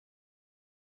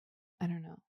 I don't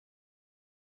know.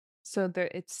 So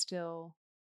it's still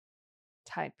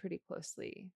tied pretty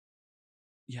closely.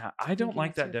 Yeah, I don't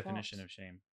like that definition of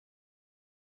shame.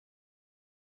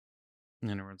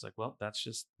 And everyone's like, well, that's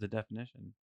just the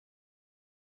definition.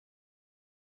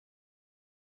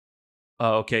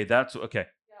 Oh, okay. That's okay.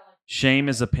 Shame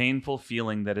is a painful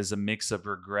feeling that is a mix of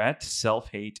regret,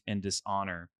 self-hate, and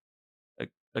dishonor.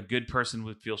 A good person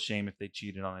would feel shame if they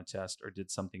cheated on a test or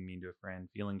did something mean to a friend.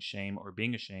 Feeling shame or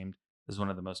being ashamed is one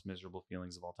of the most miserable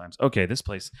feelings of all times. Okay, this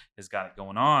place has got it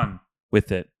going on with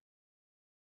it.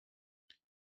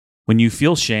 When you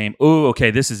feel shame, oh, okay,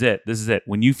 this is it. This is it.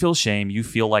 When you feel shame, you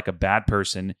feel like a bad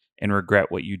person and regret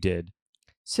what you did.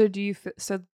 So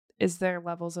is there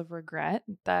levels of regret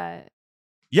that?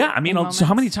 Yeah, I mean, so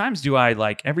how many times do I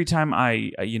every time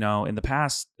I, in the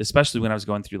past, especially when I was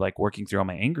going through working through all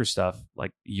my anger stuff,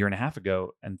 like a year and a half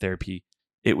ago in therapy,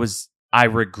 I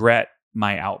regret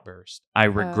my outburst. I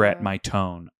regret my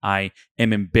tone. I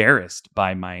am embarrassed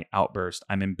by my outburst.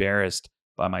 I'm embarrassed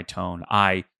by my tone.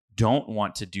 I don't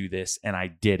want to do this and I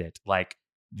did it.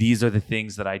 These are the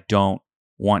things that I don't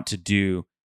want to do.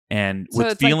 And so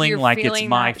with feeling like it's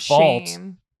my fault,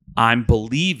 shame. I'm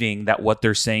believing that what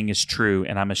they're saying is true,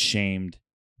 and I'm ashamed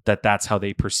that that's how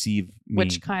they perceive me.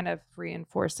 Which kind of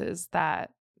reinforces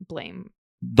that blame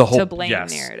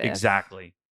narrative.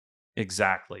 Exactly.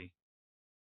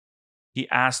 He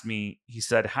asked me, he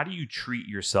said, how do you treat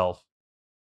yourself?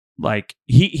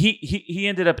 He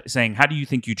ended up saying, how do you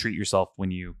think you treat yourself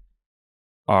when you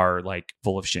are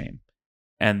full of shame?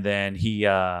 And then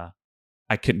I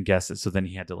couldn't guess it. So then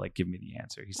he had to give me the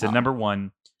answer. He said, number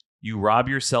one, you rob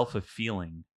yourself of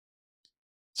feeling.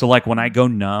 So when I go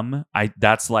numb,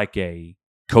 that's a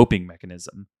coping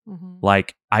mechanism.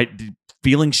 Mm-hmm.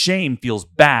 Feeling shame feels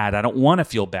bad. I don't want to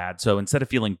feel bad. So instead of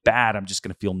feeling bad, I'm just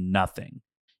going to feel nothing.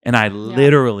 And I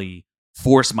literally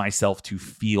force myself to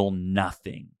feel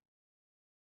nothing.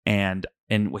 And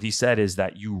what he said is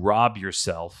that you rob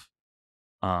yourself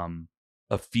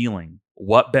of feeling.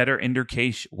 What better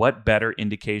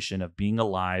indication of being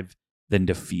alive than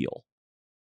to feel?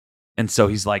 And so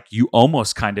he's like, you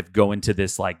almost kind of go into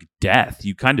this death.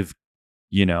 You kind of,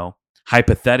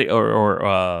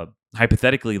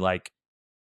 hypothetically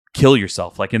kill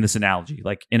yourself. In this analogy,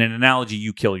 in an analogy,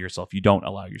 you kill yourself. You don't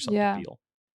allow yourself to feel.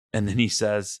 And then he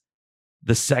says,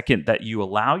 the second that you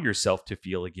allow yourself to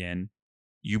feel again,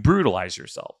 you brutalize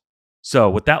yourself. So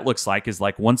what that looks like is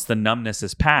once the numbness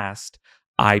is past,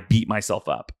 I beat myself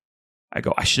up. I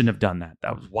go, I shouldn't have done that.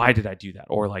 Why did I do that?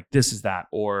 Or this is that,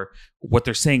 or what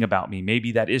they're saying about me.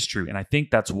 Maybe that is true. And I think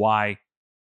that's why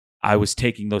I was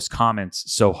taking those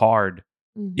comments so hard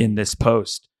in this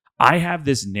post. I have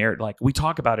this narrative, we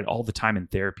talk about it all the time in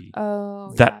therapy. I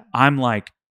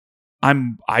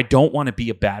don't want to be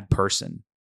a bad person.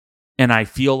 And I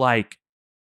feel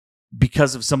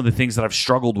because of some of the things that I've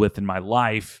struggled with in my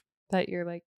life, that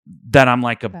you're that I'm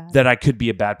that I could be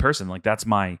a bad person. That's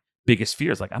my biggest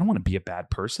fear is I don't want to be a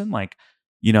bad person. I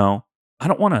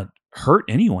don't want to hurt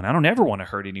anyone. I don't ever want to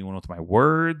hurt anyone with my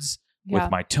words,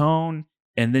 with my tone.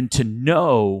 And then to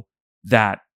know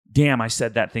that, damn, I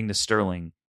said that thing to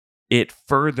Sterling, it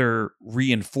further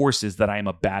reinforces that I am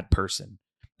a bad person.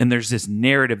 And there's this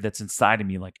narrative that's inside of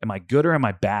me, am I good or am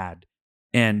I bad?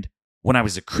 And when I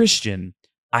was a Christian,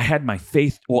 I had my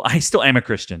faith. Well, I still am a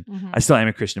Christian. Mm-hmm. I still am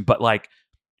a Christian. But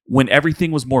when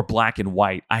everything was more black and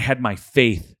white, I had my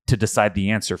faith to decide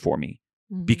the answer for me.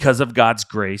 Mm-hmm. Because of God's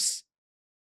grace,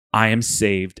 I am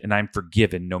saved and I'm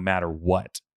forgiven no matter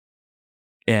what.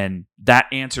 And that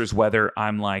answers whether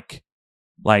I'm a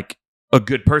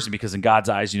good person, because in God's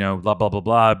eyes, blah, blah, blah,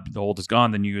 blah, the old is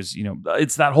gone, the new is,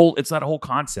 it's that whole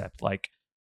concept.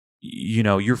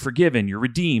 You're forgiven, you're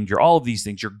redeemed, you're all of these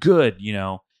things, you're good,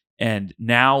 And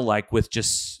now, with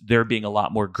just there being a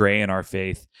lot more gray in our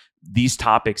faith, these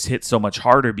topics hit so much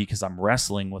harder because I'm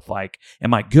wrestling with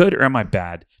am I good or am I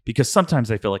bad? Because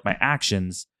sometimes I feel my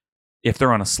actions, if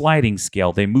they're on a sliding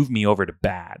scale, they move me over to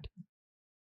bad.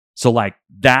 So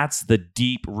that's the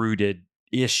deep rooted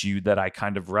issue that I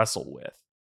kind of wrestle with.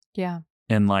 Yeah.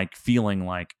 And feeling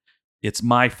it's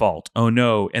my fault. Oh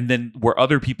no. And then where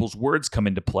other people's words come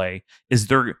into play is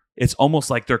it's almost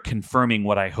like they're confirming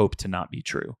what I hope to not be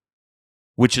true,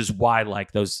 which is why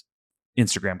those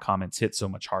Instagram comments hit so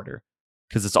much harder,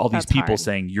 because it's all these people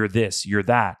saying you're this, you're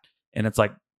that. And it's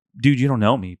dude, you don't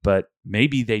know me, but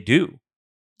maybe they do.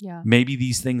 Yeah. Maybe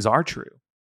these things are true.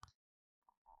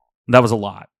 That was a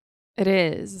lot. It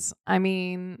is. I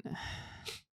mean,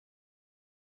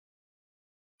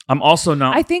 I'm also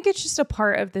not. I think it's just a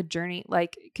part of the journey,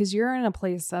 because you're in a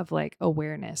place of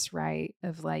awareness, right?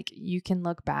 Of you can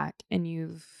look back and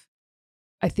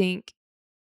I think,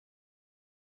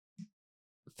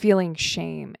 feeling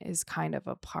shame is kind of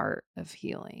a part of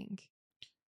healing.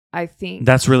 I think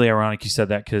that's really ironic you said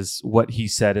that, because what he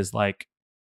said is like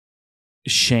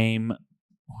shame.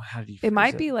 How did he? It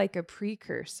might be like a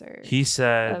precursor. He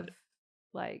said of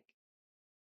like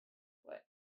what?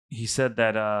 He said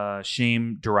that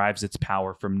shame derives its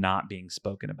power from not being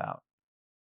spoken about.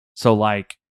 So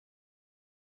like,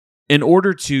 in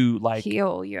order to like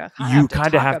heal, you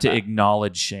kind of have to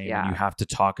acknowledge shame. Yeah. And you have to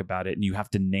talk about it, and you have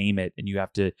to name it, and you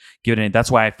have to give it a name. That's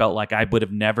why I felt like I would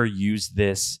have never used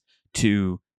this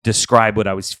to describe what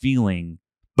I was feeling,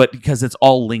 but because it's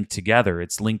all linked together.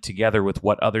 It's linked together with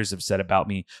what others have said about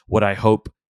me, what I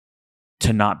hope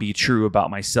to not be true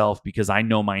about myself, because I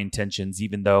know my intentions,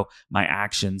 even though my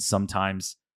actions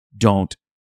sometimes don't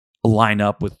line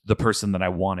up with the person that I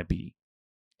want to be.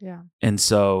 Yeah. And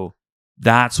so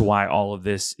that's why all of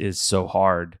this is so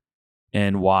hard,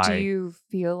 and why. Do you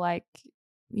feel like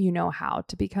you know how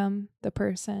to become the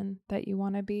person that you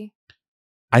want to be?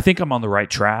 I think I'm on the right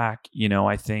track.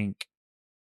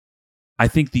 I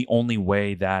think the only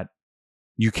way that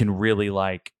you can really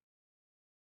like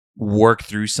work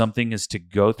through something is to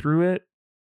go through it.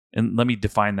 And let me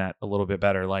define that a little bit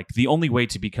better. Like, the only way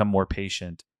to become more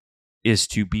patient is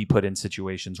to be put in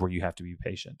situations where you have to be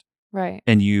patient. Right.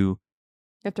 And you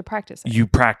have to practice it. You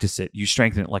practice it. You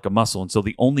strengthen it like a muscle. And so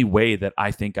the only way that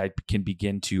I think I can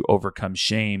begin to overcome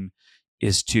shame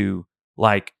is to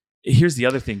like, here's the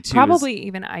other thing too. Probably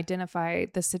even identify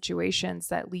the situations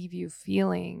that leave you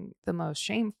feeling the most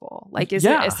shameful. Like, is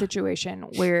it a situation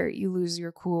where you lose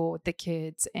your cool with the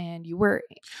kids and you were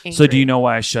angry? So do you know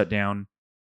why I shut down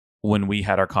when we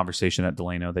had our conversation at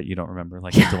Delano that you don't remember?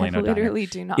 Like at Delano I literally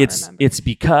do not remember. It's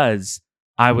because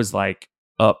I was like,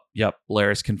 oh, yep,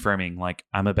 Laris confirming, like,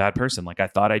 I'm a bad person. Like, I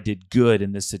thought I did good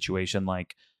in this situation,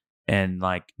 like, and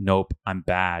like, nope, I'm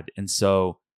bad. And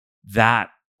so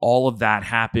all of that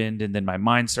happened, and then my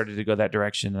mind started to go that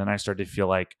direction, and then I started to feel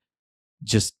like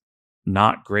just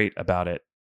not great about it.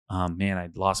 Man, I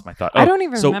lost my thought. I don't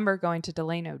even remember going to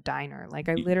Delano Diner. Like,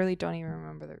 I literally don't even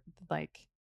remember the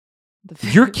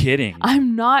You're kidding.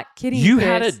 I'm not kidding. You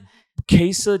had a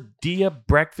quesadilla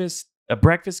breakfast, a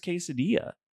breakfast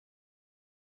quesadilla.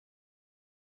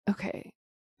 Okay.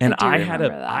 And I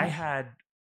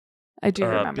do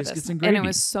remember biscuits this. and gravy. And it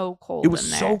was so cold. It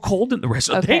was so cold in the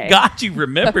restaurant. Okay. Thank God you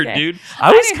remembered, dude.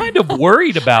 I was kind of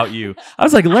worried about you. I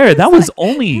was like, Larry, that was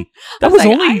only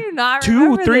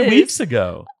 2-3 weeks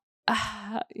ago.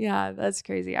 Yeah, that's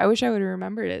crazy. I wish I would have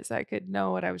remembered it so I could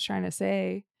know what I was trying to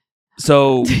say.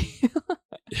 So,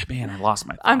 man, I lost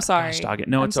my thought. I'm sorry. Gosh, dog it.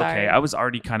 No, it's okay. I was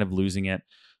already kind of losing it.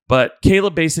 But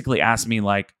Kayla basically asked me,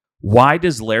 like, why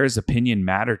does Lara's opinion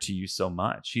matter to you so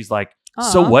much? She's like,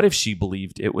 so what if she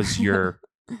believed it was your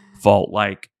fault?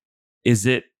 Like, is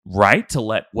it right to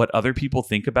let what other people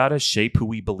think about us shape who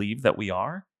we believe that we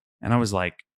are? And I was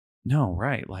like, no,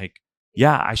 right. Like,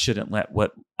 yeah, I shouldn't let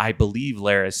what I believe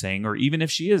Lara is saying, or even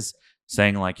if she is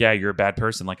saying like, yeah, you're a bad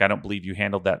person. Like, I don't believe you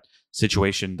handled that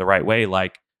situation the right way.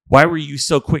 Like, why were you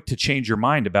so quick to change your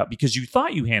mind because you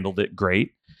thought you handled it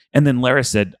great? And then Lara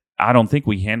said, I don't think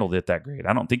we handled it that great.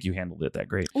 I don't think you handled it that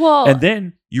great. Well, and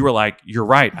then you were like, you're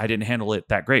right. I didn't handle it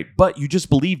that great, but you just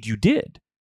believed you did.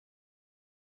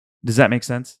 Does that make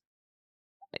sense?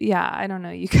 Yeah, I don't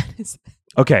know. You guys.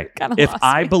 Okay.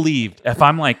 If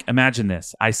I'm like, imagine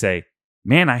this, I say,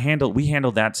 man, we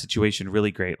handled that situation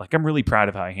really great. Like, I'm really proud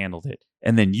of how I handled it.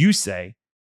 And then you say,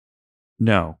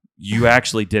 no, you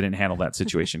actually didn't handle that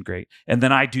situation great. And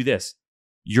then I do this.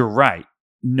 You're right.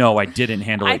 No, I didn't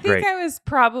handle it great. I think I was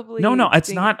probably... No, it's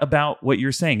not about what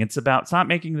you're saying. It's not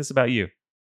making this about you.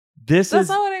 That's not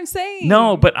what I'm saying.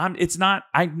 No, but it's not...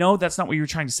 I know that's not what you're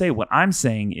trying to say. What I'm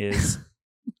saying is...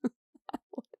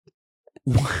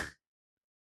 What?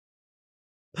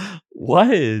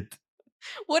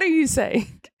 What are you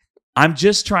saying? I'm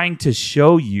just trying to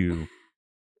show you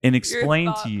and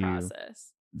explain to you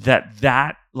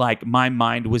that like my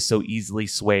mind was so easily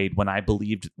swayed when I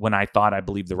thought I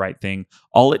believed the right thing.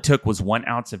 All it took was 1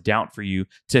 ounce of doubt for you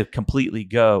to completely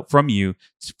go from you,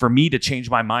 for me to change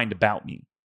my mind about me.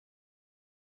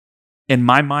 And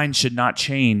my mind should not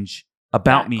change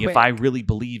about me if I really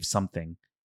believe something.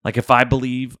 Like, if I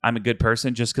believe I'm a good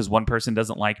person just because one person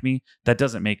doesn't like me, that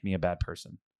doesn't make me a bad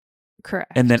person.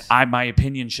 Correct. And then my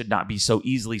opinion should not be so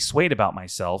easily swayed about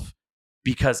myself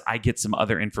because I get some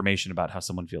other information about how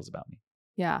someone feels about me.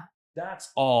 Yeah. That's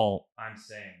all I'm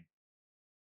saying.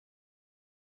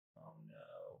 Oh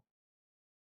no.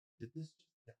 Did this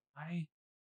just die?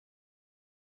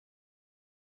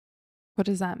 What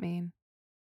does that mean?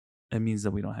 It means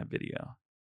that we don't have video.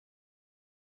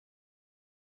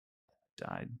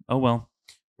 Died. Oh well.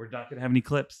 We're not going to have any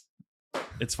clips.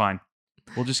 It's fine.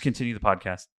 We'll just continue the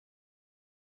podcast.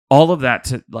 All of that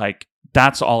to like,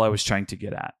 that's all I was trying to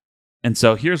get at. And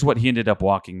so here's what he ended up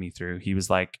walking me through. He was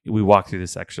like, we walked through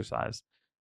this exercise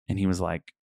and he was like,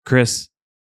 Chris,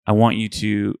 I want you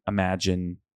to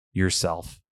imagine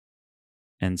yourself.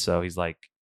 And so he's like,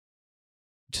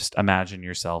 just imagine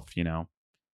yourself,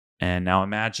 and now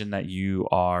imagine that you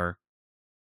are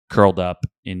curled up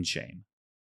in shame.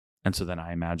 And so then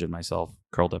I imagine myself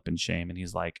curled up in shame. And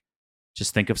he's like,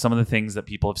 just think of some of the things that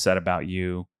people have said about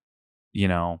you,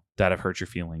 that have hurt your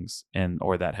feelings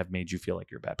or that have made you feel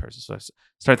like you're a bad person. So I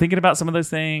start thinking about some of those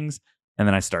things and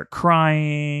then I start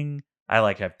crying. I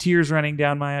like have tears running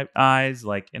down my eyes,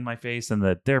 like in my face in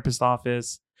the therapist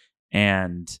office.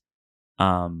 And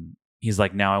he's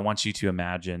like, now I want you to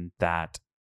imagine that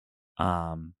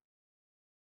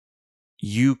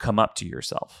you come up to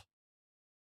yourself.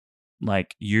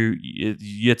 Like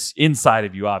it's inside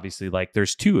of you, obviously. Like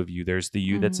there's two of you. There's the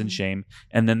you that's in shame,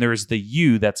 and then there's the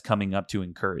you that's coming up to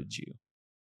encourage you.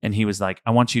 And he was like,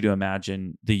 I want you to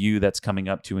imagine the you that's coming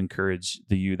up to encourage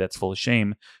the you that's full of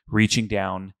shame, reaching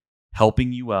down,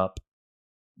 helping you up,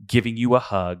 giving you a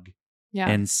hug,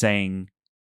 and saying,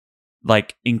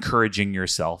 like, encouraging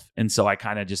yourself. And so I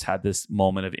kind of just had this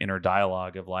moment of inner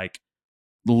dialogue of like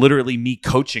literally me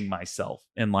coaching myself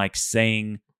and like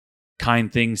saying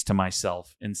kind things to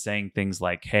myself and saying things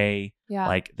like, hey,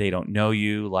 like they don't know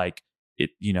you, like it,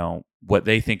 what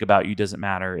they think about you doesn't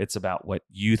matter. It's about what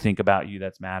you think about you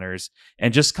that matters.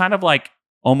 And just kind of like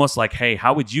almost like, hey,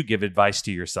 how would you give advice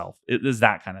to yourself? It is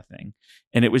that kind of thing.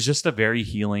 And it was just a very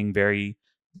healing, very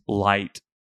light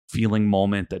feeling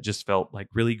moment that just felt like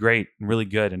really great and really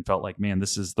good and felt like, man,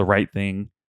 this is the right thing.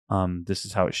 This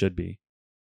is how it should be.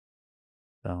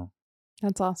 So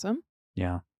that's awesome.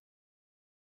 Yeah.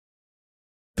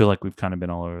 Feel like we've kind of been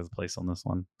all over the place on this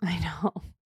one. I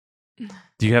know.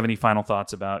 Do you have any final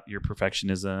thoughts about your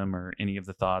perfectionism or any of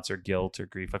the thoughts or guilt or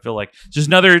grief? I feel like just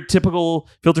another typical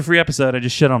filter-free episode. I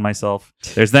just shit on myself.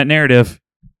 There's that narrative.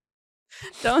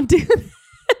 Don't do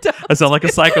that. I sound like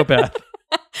a psychopath.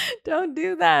 Don't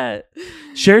do that.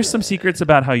 Share some secrets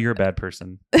about how you're a bad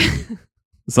person.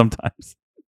 Sometimes.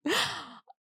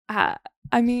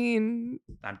 I mean,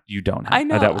 you don't have. I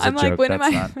know. That was a I'm joke.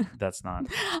 Like, that's not.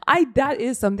 That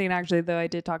is something actually, though, I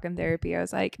did talk in therapy. I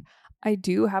was like, I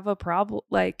do have a problem,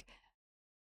 like,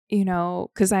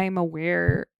 because I'm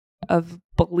aware of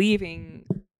believing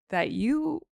that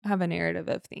you have a narrative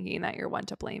of thinking that you're one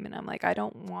to blame. And I'm like, I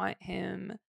don't want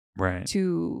him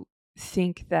to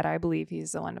think that I believe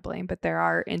he's the one to blame. But there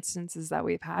are instances that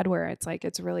we've had where it's like,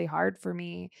 it's really hard for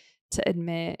me to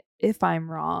admit if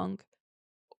I'm wrong.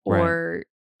 Or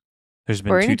there's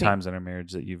been 2 times in our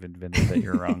marriage that you've admitted that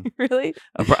you're wrong. Really?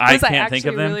 I can't think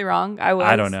of them. Really wrong?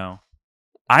 I don't know.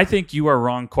 I think you are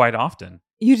wrong quite often.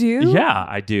 You do? Yeah,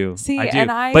 I do. See, I do. and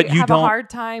I but you have don't, a hard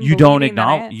time. You don't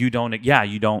acknowledge. You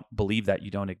don't believe that.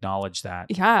 You don't acknowledge that.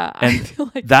 Yeah, and I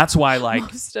feel like that's why, like,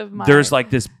 most of there's like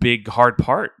this big hard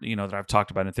part, that I've talked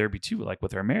about in therapy too, like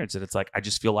with our marriage. That it's like I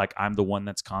just feel like I'm the one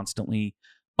that's constantly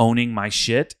owning my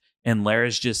shit, and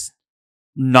Lara's just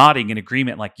nodding in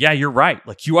agreement, like, yeah, you're right,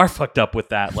 like you are fucked up with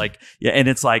that, like, yeah. And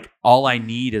it's like all I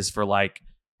need is for like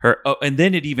her. Oh, and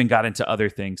then it even got into other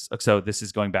things. So this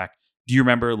is going back. Do you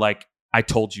remember, like, I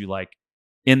told you, like,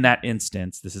 in that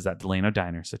instance, this is at Delano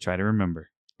Diner, so try to remember.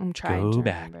 I'm trying to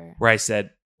remember. Where I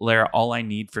said, Lara, all I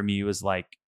need from you is like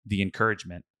the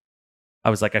encouragement. I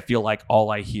was like, I feel like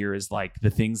all I hear is like the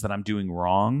things that I'm doing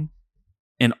wrong.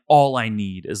 And all I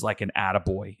need is like an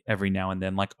attaboy every now and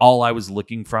then. Like all I was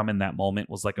looking from in that moment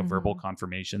was like a verbal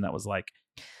confirmation that was like,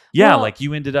 yeah, like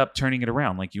you ended up turning it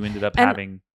around. Like you ended up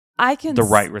having the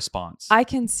right response. I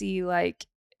can see like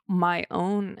my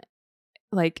own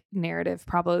like narrative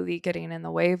probably getting in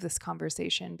the way of this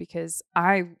conversation, because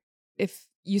if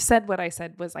you said what I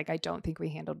said was like, I don't think we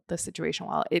handled the situation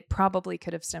well, it probably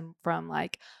could have stemmed from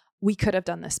like, we could have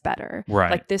done this better. Right.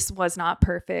 Like this was not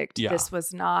perfect. Yeah. This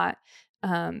was not,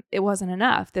 it wasn't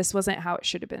enough. This wasn't how it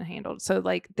should have been handled. So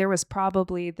like there was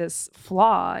probably this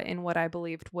flaw in what I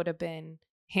believed would have been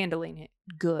handling it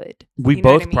good. We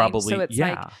both probably, so it's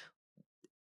yeah. like,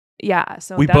 yeah.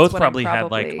 So we both probably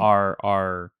had like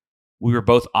we were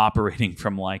both operating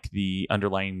from like the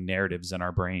underlying narratives in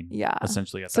our brain. Yeah.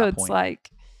 Essentially at so that point. So it's like,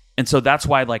 and so that's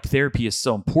why like therapy is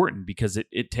so important, because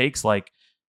it takes like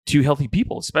 2 healthy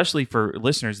people, especially for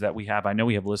listeners that we have. I know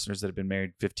we have listeners that have been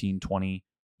married 15, 20,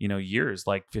 years,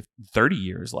 like 50, 30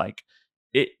 years. Like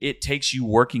it takes you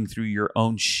working through your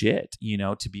own shit,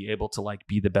 to be able to like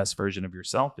be the best version of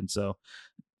yourself. And so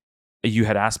you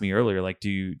had asked me earlier, like, do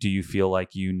you feel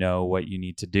like you know what you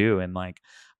need to do? And like,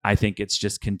 I think it's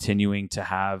just continuing to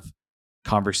have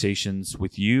conversations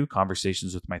with you,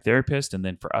 conversations with my therapist, and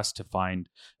then for us to find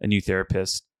a new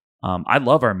therapist. I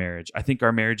love our marriage. I think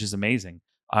our marriage is amazing.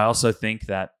 I also think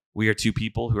that we are two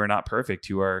people who are not perfect,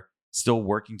 who are still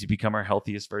working to become our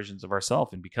healthiest versions of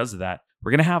ourselves. And because of that,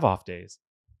 we're going to have off days.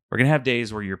 We're going to have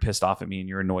days where you're pissed off at me and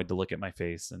you're annoyed to look at my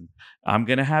face. And I'm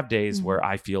going to have days where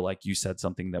I feel like you said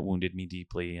something that wounded me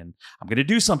deeply. And I'm going to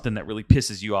do something that really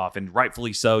pisses you off. And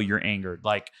rightfully so, you're angered.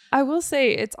 Like, I will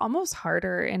say it's almost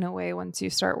harder in a way once you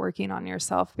start working on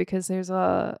yourself, because there's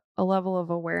a level of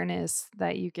awareness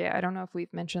that you get. I don't know if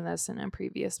we've mentioned this in a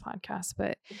previous podcast,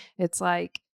 but it's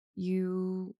like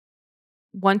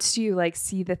once you like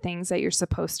see the things that you're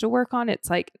supposed to work on, it's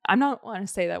like, I'm not want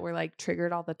to say that we're like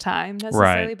triggered all the time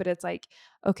necessarily, but it's like,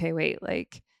 okay, wait,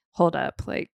 like hold up.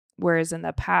 Like, whereas in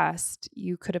the past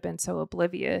you could have been so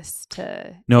oblivious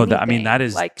to that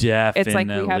is like, definitely, it's like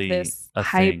we have this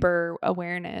hyper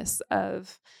awareness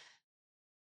of,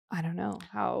 I don't know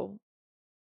how.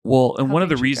 Well, and one of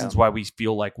the reasons why we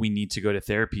feel like we need to go to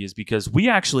therapy is because we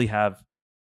actually have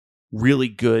really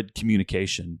good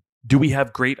communication. Do we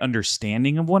have great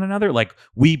understanding of one another? Like,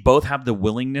 we both have the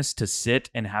willingness to sit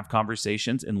and have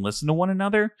conversations and listen to one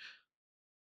another.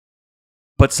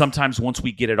 But sometimes once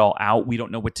we get it all out, we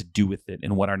don't know what to do with it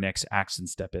and what our next action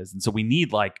step is. And so we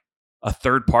need like a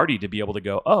third party to be able to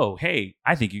go, oh, hey,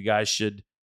 I think you guys should,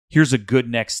 here's a good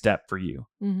next step for you.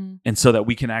 Mm-hmm. And so that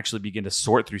we can actually begin to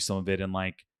sort through some of it. And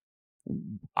like,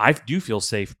 I do feel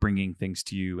safe bringing things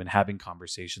to you and having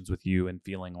conversations with you and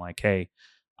feeling like, hey,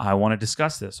 I want to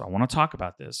discuss this. Or I want to talk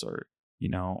about this, or,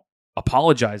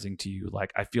 apologizing to you.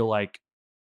 Like, I feel like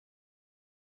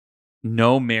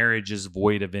no marriage is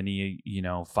void of any,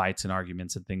 fights and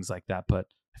arguments and things like that. But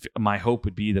my hope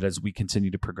would be that as we continue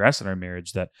to progress in our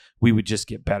marriage, that we would just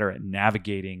get better at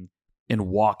navigating and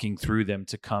walking through them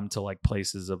to come to like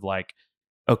places of like,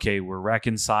 okay, we're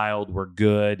reconciled, we're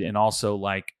good. And also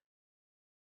like,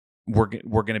 we're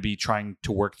going to be trying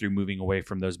to work through moving away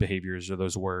from those behaviors or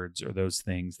those words or those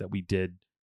things that we did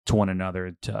to one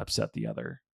another to upset the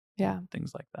other. Yeah.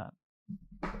 Things like that.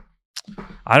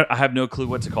 I have no clue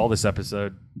what to call this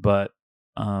episode, but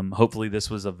hopefully this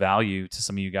was of value to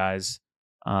some of you guys.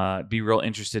 Be real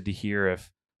interested to hear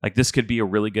if like this could be a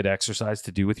really good exercise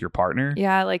to do with your partner.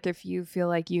 Yeah. Like if you feel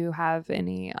like you have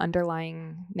any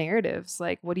underlying narratives,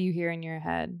 like what do you hear in your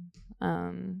head?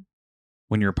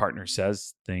 When your partner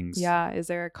says things. Yeah. Is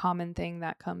there a common thing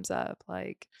that comes up?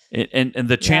 Like, and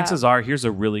the chances are, here's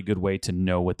a really good way to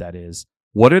know what that is.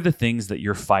 What are the things that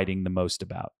you're fighting the most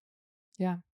about?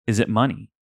 Yeah. Is it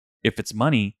money? If it's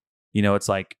money, it's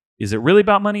like, is it really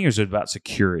about money or is it about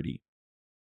security?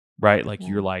 Right? Like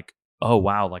you're like, oh,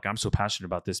 wow, like I'm so passionate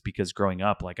about this because growing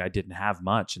up, like I didn't have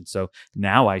much. And so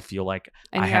now I feel like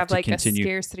I have to continue. A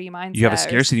scarcity mindset. You have a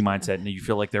scarcity mindset and you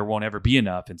feel like there won't ever be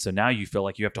enough. And so now you feel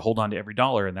like you have to hold on to every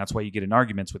dollar. And that's why you get in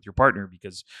arguments with your partner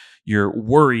because you're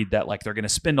worried that like they're going to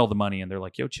spend all the money and they're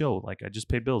like, yo, chill. Like I just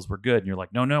paid bills. We're good. And you're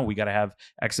like, no, we got to have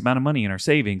X amount of money in our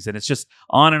savings. And it's just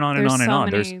on and on and on and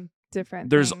on.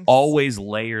 There's always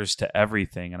layers to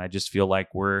everything. And I just feel like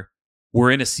we're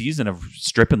in a season of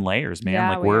stripping layers, man. Yeah,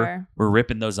 like we're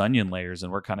ripping those onion layers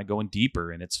and we're kind of going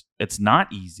deeper, and it's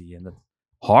not easy and it's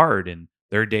hard. And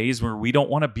there are days where we don't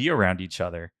want to be around each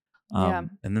other. And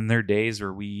then there are days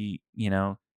where we,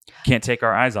 can't take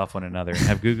our eyes off one another and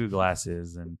have goo-goo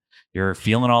glasses and you're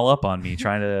feeling all up on me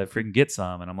trying to freaking get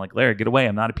some. And I'm like, Larry, get away.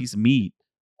 I'm not a piece of meat.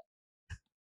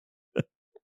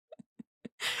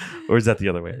 Or is that the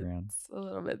other way around? It's a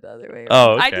little bit the other way around.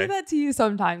 Oh, okay. I do that to you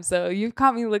sometimes. So you've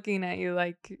caught me looking at you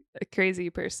like a crazy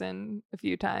person a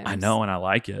few times. I know, and I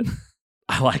like it.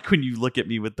 I like when you look at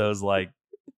me with those like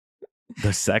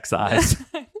the sex eyes.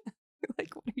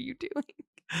 Like, what are you doing?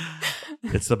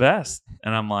 It's the best.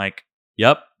 And I'm like,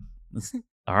 yep.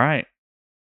 All right.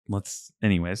 Let's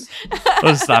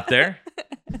stop there.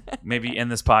 Maybe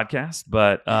end this podcast.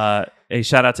 But a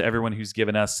shout out to everyone who's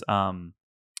given us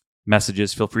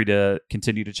messages. Feel free to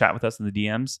continue to chat with us in the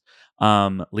DMs.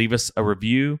 Leave us a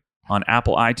review on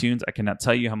Apple iTunes. I cannot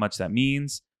tell you how much that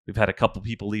means. We've had a couple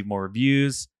people leave more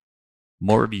reviews.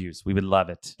 We would love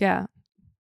it. Yeah.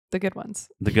 The good ones.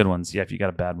 Yeah. If you got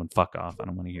a bad one, fuck off. I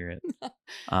don't want to hear it.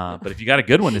 But if you got a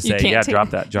good one to say, drop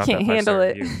that. Drop that 5-star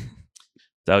review.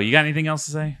 So you got anything else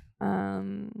to say?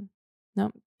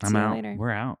 Nope. I'm out.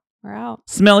 We're out. We're out.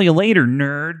 Smell you later,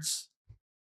 nerds.